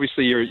other thing,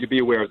 obviously, you'll be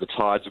aware of the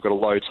tides. We've got a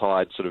low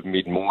tide sort of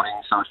mid-morning,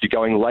 so if you're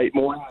going late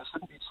morning, there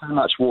shouldn't be too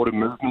much water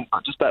movement,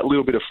 but just that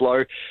little bit of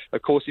flow.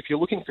 Of course, if you're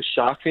looking for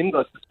shark fins,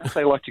 I suspect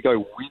they like to go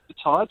with the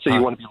tide, so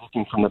you want to be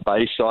looking from the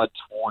bay side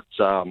towards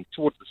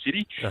the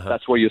city.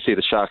 That's where you'll see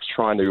the sharks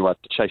trying to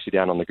chase you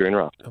down on the goon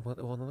raft. Well,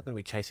 they're not going to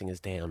be chasing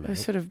us down, mate. We're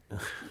sort of...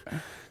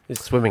 They're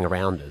swimming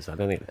around us. I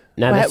don't think...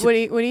 No, what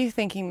are you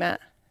thinking, Matt?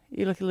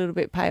 You look a little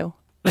bit pale.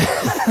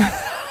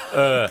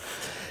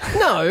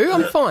 No,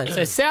 I'm fine.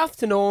 So south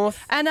to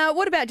north. And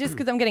what about, just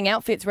because I'm getting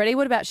outfits ready,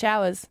 what about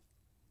showers?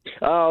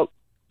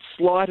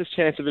 Slightest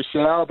chance of a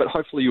shower, but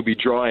hopefully you'll be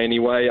dry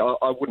anyway.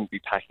 I wouldn't be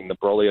packing the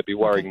brolly. I'd be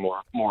worrying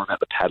more about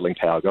the paddling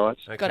power, guys.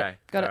 Okay. Got it.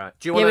 All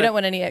right. We don't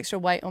want any extra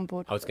weight on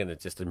board. I was going to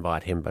just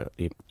invite him, but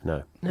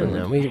no.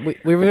 No. We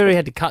really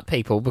had to cut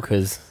people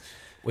because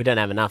we don't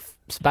have enough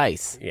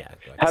space. Yeah.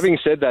 Having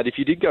said that, if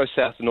you did go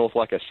south to north,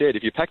 like I said,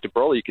 if you packed a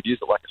brolly, you could use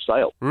it like a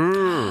sail.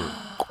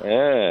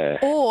 Yeah.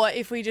 Or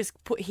if we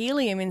just put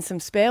helium in some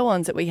spare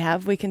ones that we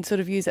have, we can sort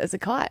of use it as a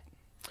kite.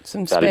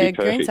 Some That'd spare be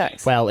perfect. green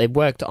sacks. Well, it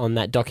worked on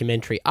that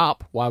documentary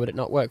Up. Why would it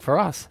not work for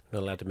us?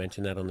 Not allowed to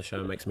mention that on the show.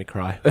 It makes me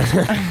cry.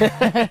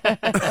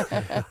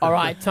 All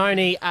right,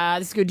 Tony,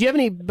 this is good. Do you have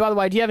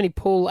any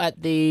pull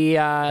at the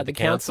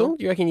council?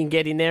 Do you reckon you can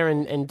get in there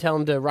and tell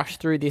them to rush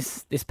through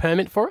this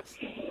permit for us?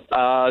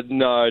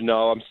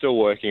 No. I'm still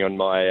working on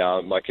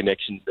my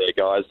connections there,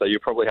 guys. So you'll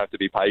probably have to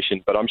be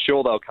patient, but I'm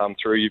sure they'll come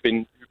through. You've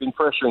been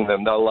pressuring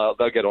them.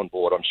 They'll get on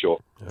board, I'm sure.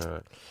 All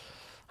right.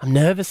 I'm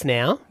nervous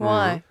now.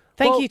 Why?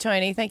 Thank you,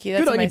 Tony. Thank you.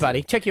 That's good on amazing. you,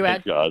 buddy. Check you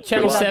out. Thanks, guys.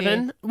 Channel Good luck.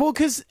 7. Well,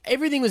 because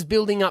everything was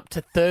building up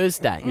to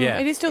Thursday. Yeah.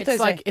 It is still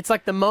Thursday. It's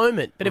like the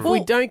moment. But if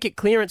we don't get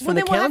clearance from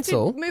the council...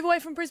 We'll have to move away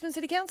from Brisbane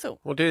City Council.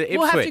 We'll do the Ipswich.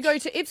 We'll have to go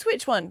to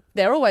Ipswich one.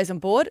 They're always on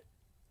board.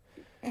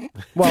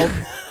 Well,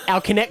 our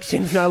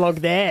connection's no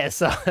longer there,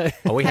 so...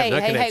 Oh, we have no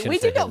Hey, connections we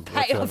to did not him pay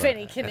off whatsoever.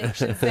 any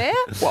connections there.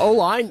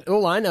 Well,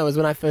 all I know is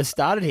when I first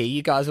started here,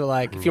 you guys were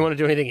like, if you want to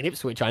do anything in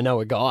Ipswich, I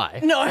know a guy.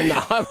 No, and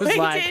I was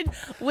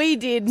we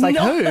did it's like,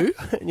 not. who?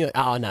 And you're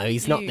like, oh, no,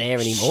 he's not there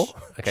anymore.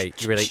 Okay,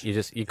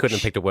 you couldn't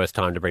have picked a worse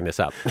time to bring this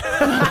up.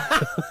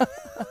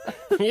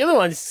 You're the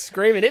one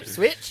screaming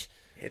Ipswich.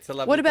 It's a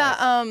lovely What about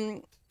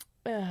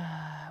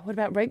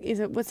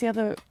what's the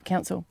other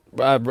council?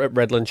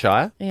 Redland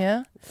Shire.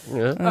 Yeah.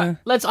 Yeah.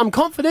 I'm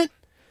confident.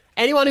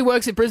 Anyone who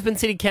works at Brisbane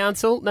City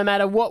Council, no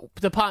matter what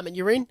department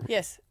you're in,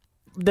 Yes.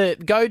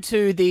 go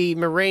to the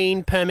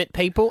marine permit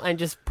people and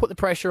just put the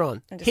pressure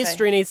on. And just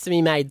History needs to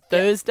be made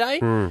Thursday.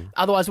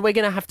 Otherwise, we're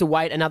going to have to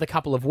wait another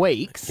couple of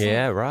weeks.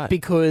 Yeah, right.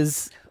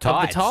 Because of the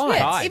Tides. tides.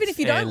 Yeah, even if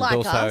you don't And like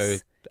also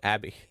us,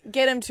 Abby.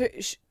 get them to.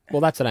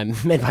 Well, that's what I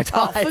meant by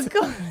Oh, tides. for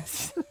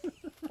goodness.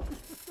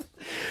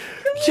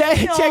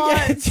 Check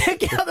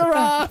out the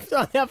raft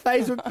on our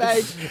Facebook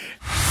page.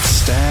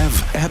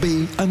 Stav,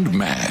 Abby, and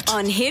Matt.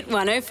 On Hit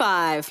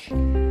 105.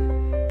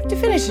 To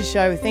finish the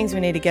show with things we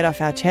need to get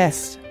off our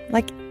chest,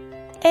 like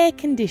air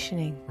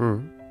conditioning.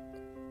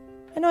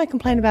 I know I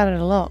complain about it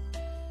a lot,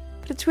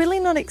 but it's really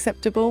not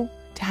acceptable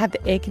to have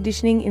the air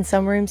conditioning in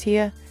some rooms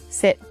here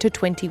set to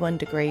 21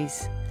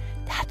 degrees.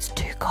 That's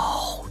too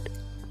cold.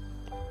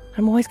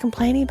 I'm always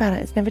complaining about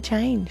it. It's never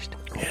changed.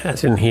 Yeah,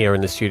 it's in here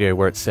in the studio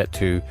where it's set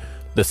to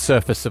the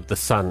surface of the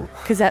sun.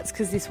 Because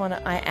this one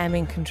I am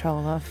in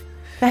control of.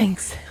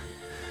 Thanks.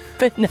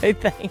 But no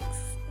thanks.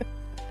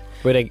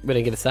 We don't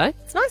get a say?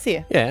 It's nice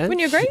here. Yeah. Wouldn't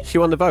you agree? She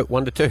won the vote,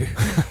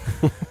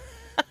 1-2.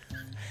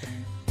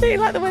 Do you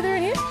like the weather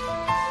in here?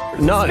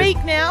 No. Speak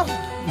now.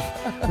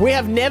 We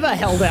have never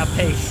held our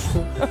peace.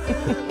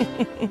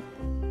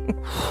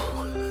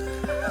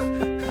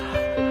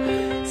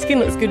 Skin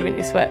looks good when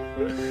you sweat.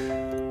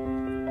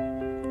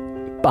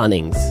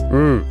 Bunnings.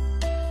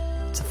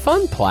 It's a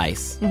fun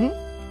place.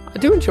 I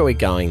do enjoy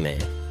going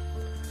there.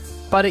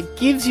 But it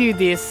gives you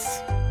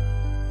this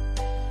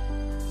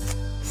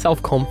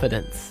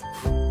self-confidence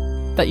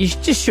that you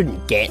just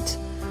shouldn't get.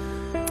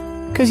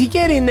 Because you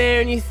get in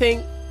there and you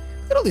think,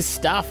 Look at all this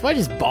stuff. I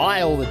just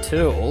buy all the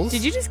tools.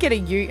 Did you just get a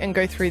ute and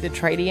go through the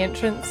tradie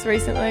entrance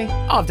recently?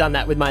 I've done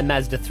that with my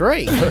Mazda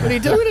 3. What are you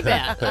talking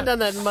about? I've done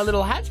that in my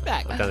little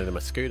hatchback. I've done it in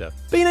my scooter.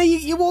 But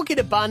you walk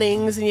into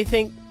Bunnings and you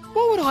think,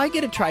 why would I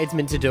get a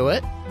tradesman to do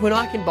it when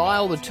I can buy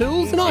all the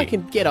tools and I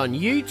can get on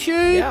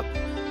YouTube? Yep.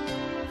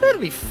 That'll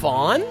be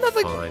fine.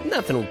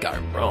 Nothing will go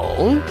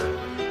wrong.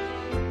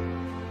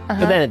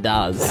 But then it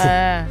does.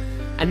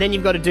 And then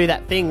you've got to do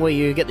that thing where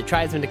you get the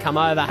tradesman to come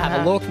over,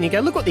 have a look, and you go,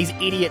 look what these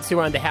idiots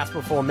who owned the house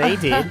before me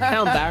did.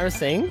 How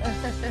embarrassing.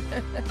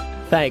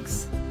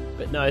 Thanks,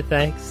 but no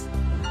thanks.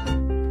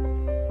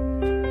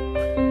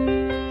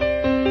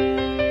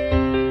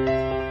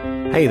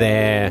 Hey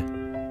there,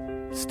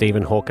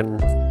 Stephen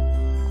Hawking.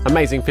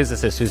 Amazing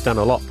physicist who's done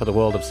a lot for the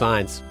world of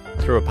science.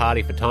 Threw a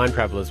party for time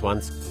travellers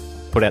once,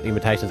 put out the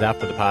invitations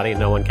after the party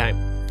and no one came.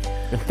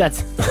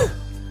 That's...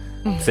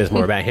 Says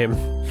more about him.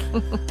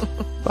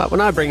 But when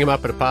I bring him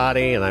up at a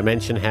party and I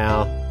mention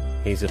how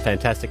he's a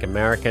fantastic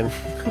American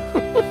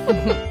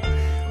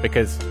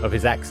because of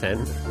his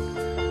accent,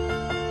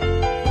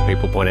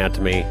 people point out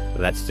to me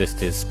that's just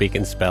his speak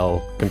and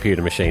spell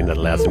computer machine that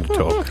allows him to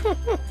talk.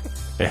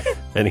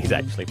 And he's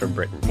actually from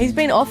Britain. He's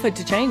been offered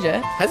to change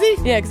it. Has he?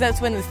 Yeah, because that's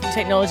when the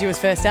technology was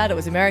first out. It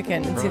was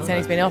American. And since then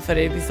he's been offered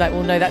it. He's like,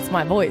 well, no, that's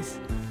my voice.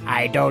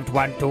 I don't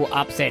want to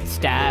upset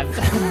Stav.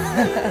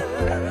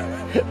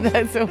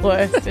 That's the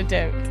worst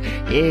attempt.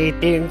 He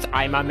thinks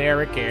I'm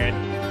American.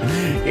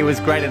 He was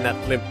great in that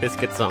Limp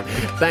Bizkit song.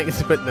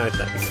 Thanks, but no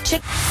thanks.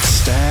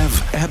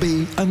 Stav,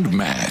 Abby and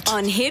Matt.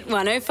 On Hit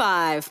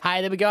 105.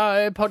 Hey, there we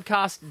go.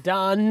 Podcast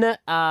done.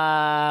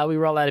 We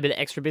roll out a bit of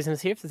extra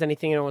business here. If there's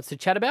anything anyone wants to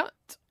chat about,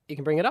 you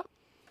can bring it up.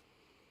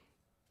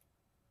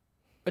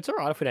 It's all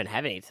right if we don't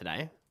have any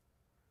today.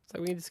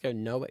 So we can just go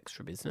no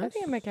extra business. I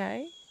think I'm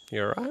okay.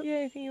 You're all right? Yeah,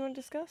 anything you want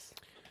to discuss?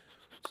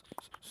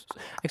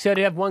 Actually, I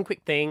do have one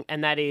quick thing,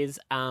 and that is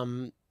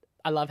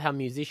I love how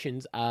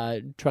musicians are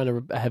trying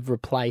to have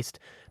replaced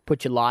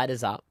put your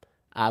lighters up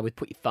with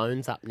put your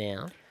phones up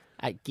now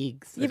at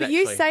gigs. Yeah, but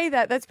you say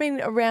that. That's been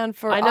around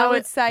for, I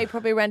would say,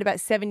 probably around about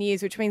 7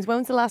 years, which means when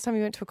was the last time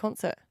you went to a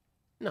concert?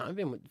 No, I've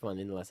been with one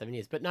in the last 7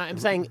 years. But no, I'm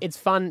saying it's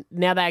fun.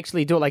 Now they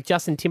actually do it. Like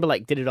Justin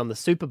Timberlake did it on the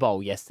Super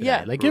Bowl yesterday.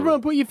 Yeah. Like,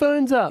 everyone put your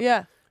phones up.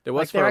 Yeah. There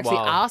was like for they're a actually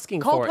while.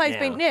 asking for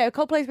it now.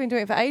 Coldplay's been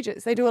doing it for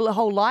ages. They do a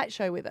whole light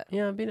show with it.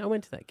 Yeah, I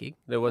went to that gig.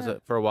 There was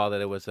for a while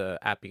there was an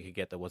app you could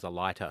get that was a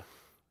lighter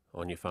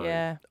on your phone.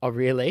 Yeah. Oh,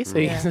 really? So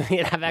you'd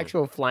have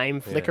actual flame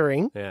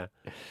flickering? Yeah.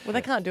 Well,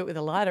 they can't do it with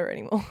a lighter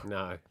anymore.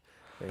 No.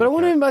 But I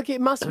wonder, like,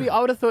 it must be, I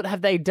would have thought,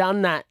 have they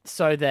done that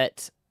so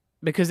that,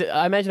 because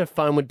I imagine a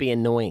phone would be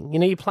annoying. You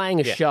know, you're playing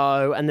a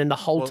show and then the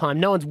whole time,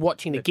 no one's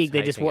watching the gig,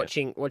 they're just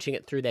watching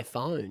it through their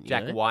phone.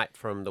 Jack White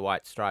from the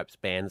White Stripes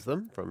bans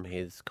them from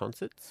his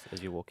concerts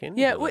as you walk in.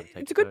 Yeah, well,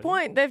 it's a good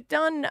point. They've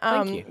done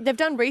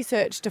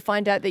research to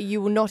find out that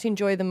you will not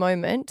enjoy the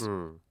moment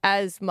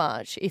as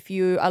much if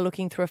you are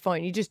looking through a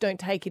phone. You just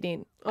don't take it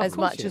in as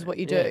much as what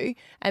you do.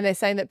 And they're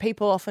saying that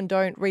people often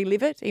don't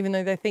relive it, even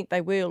though they think they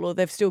will or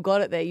they've still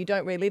got it there. You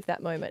don't relive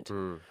that moment.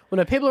 Well,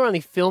 no, people are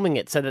only filming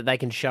it so that they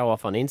can show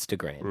off on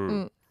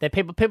Instagram. They're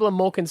people are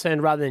more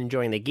concerned rather than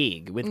enjoying the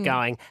gig with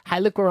going, hey,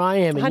 look where I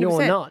am and 100%.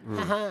 you're not.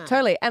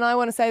 Totally. And I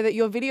want to say that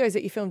your videos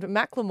that you filmed at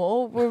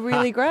Macklemore were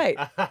really great.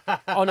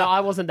 Oh, no, I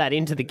wasn't that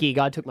into the gig.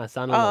 I took my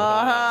son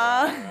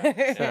along. But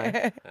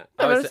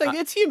it's like,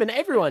 it's human.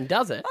 Everyone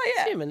does it. Oh,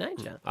 yeah. It's human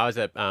nature. I was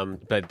at,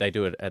 but they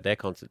do it at their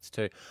concerts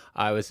too.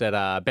 I was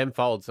at Ben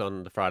Folds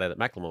on the Friday that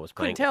Macklemore was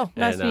playing. Couldn't tell.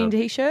 Nice new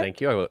t-shirt.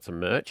 Thank you. I got some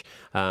merch.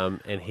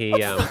 And he...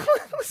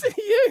 What's it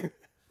to you?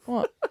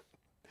 What?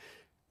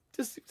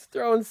 Just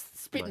throwing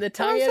spit in the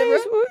tongue. It's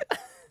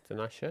a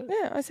nice shirt.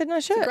 Yeah, I said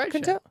nice shirt. It's a great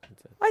Couldn't shirt. tell.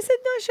 I said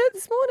nice shirt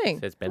this morning.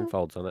 It says Ben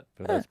Folds on it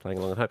for those playing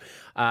along at home.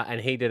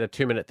 And he did a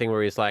 2-minute thing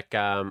where he's like,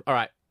 all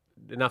right,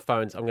 enough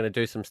phones. I'm going to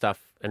do some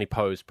stuff. And he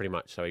posed pretty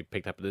much. So he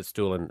picked up the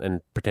stool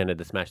and pretended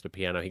to smash the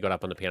piano. He got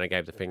up on the piano,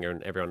 gave the finger,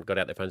 and everyone got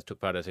out their phones, took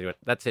photos. And he went,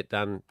 that's it,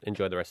 done.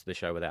 Enjoy the rest of the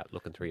show without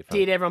looking through your phone.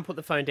 Did everyone put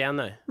the phone down,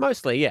 though?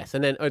 Mostly, yes.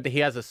 And then he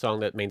has a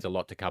song that means a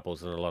lot to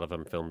couples, and a lot of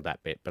them filmed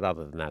that bit. But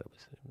other than that, it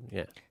was,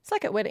 yeah. It's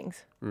like at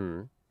weddings.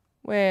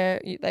 Where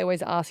they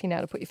always ask you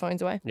now to put your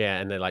phones away. Yeah,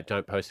 and they're like,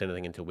 don't post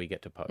anything until we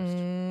get to post.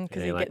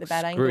 Because you like, get the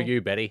bad Screw angle.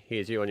 you, Betty.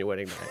 Here's you on your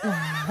wedding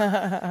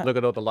day. Look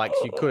at all the likes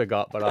you could have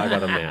got, but I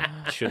got them now.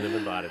 Shouldn't have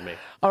invited me.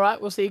 All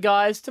right, we'll see you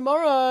guys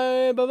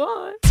tomorrow.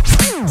 Bye-bye.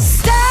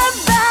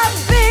 Stav,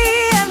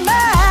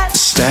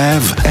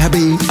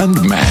 Abby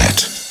and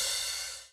Matt.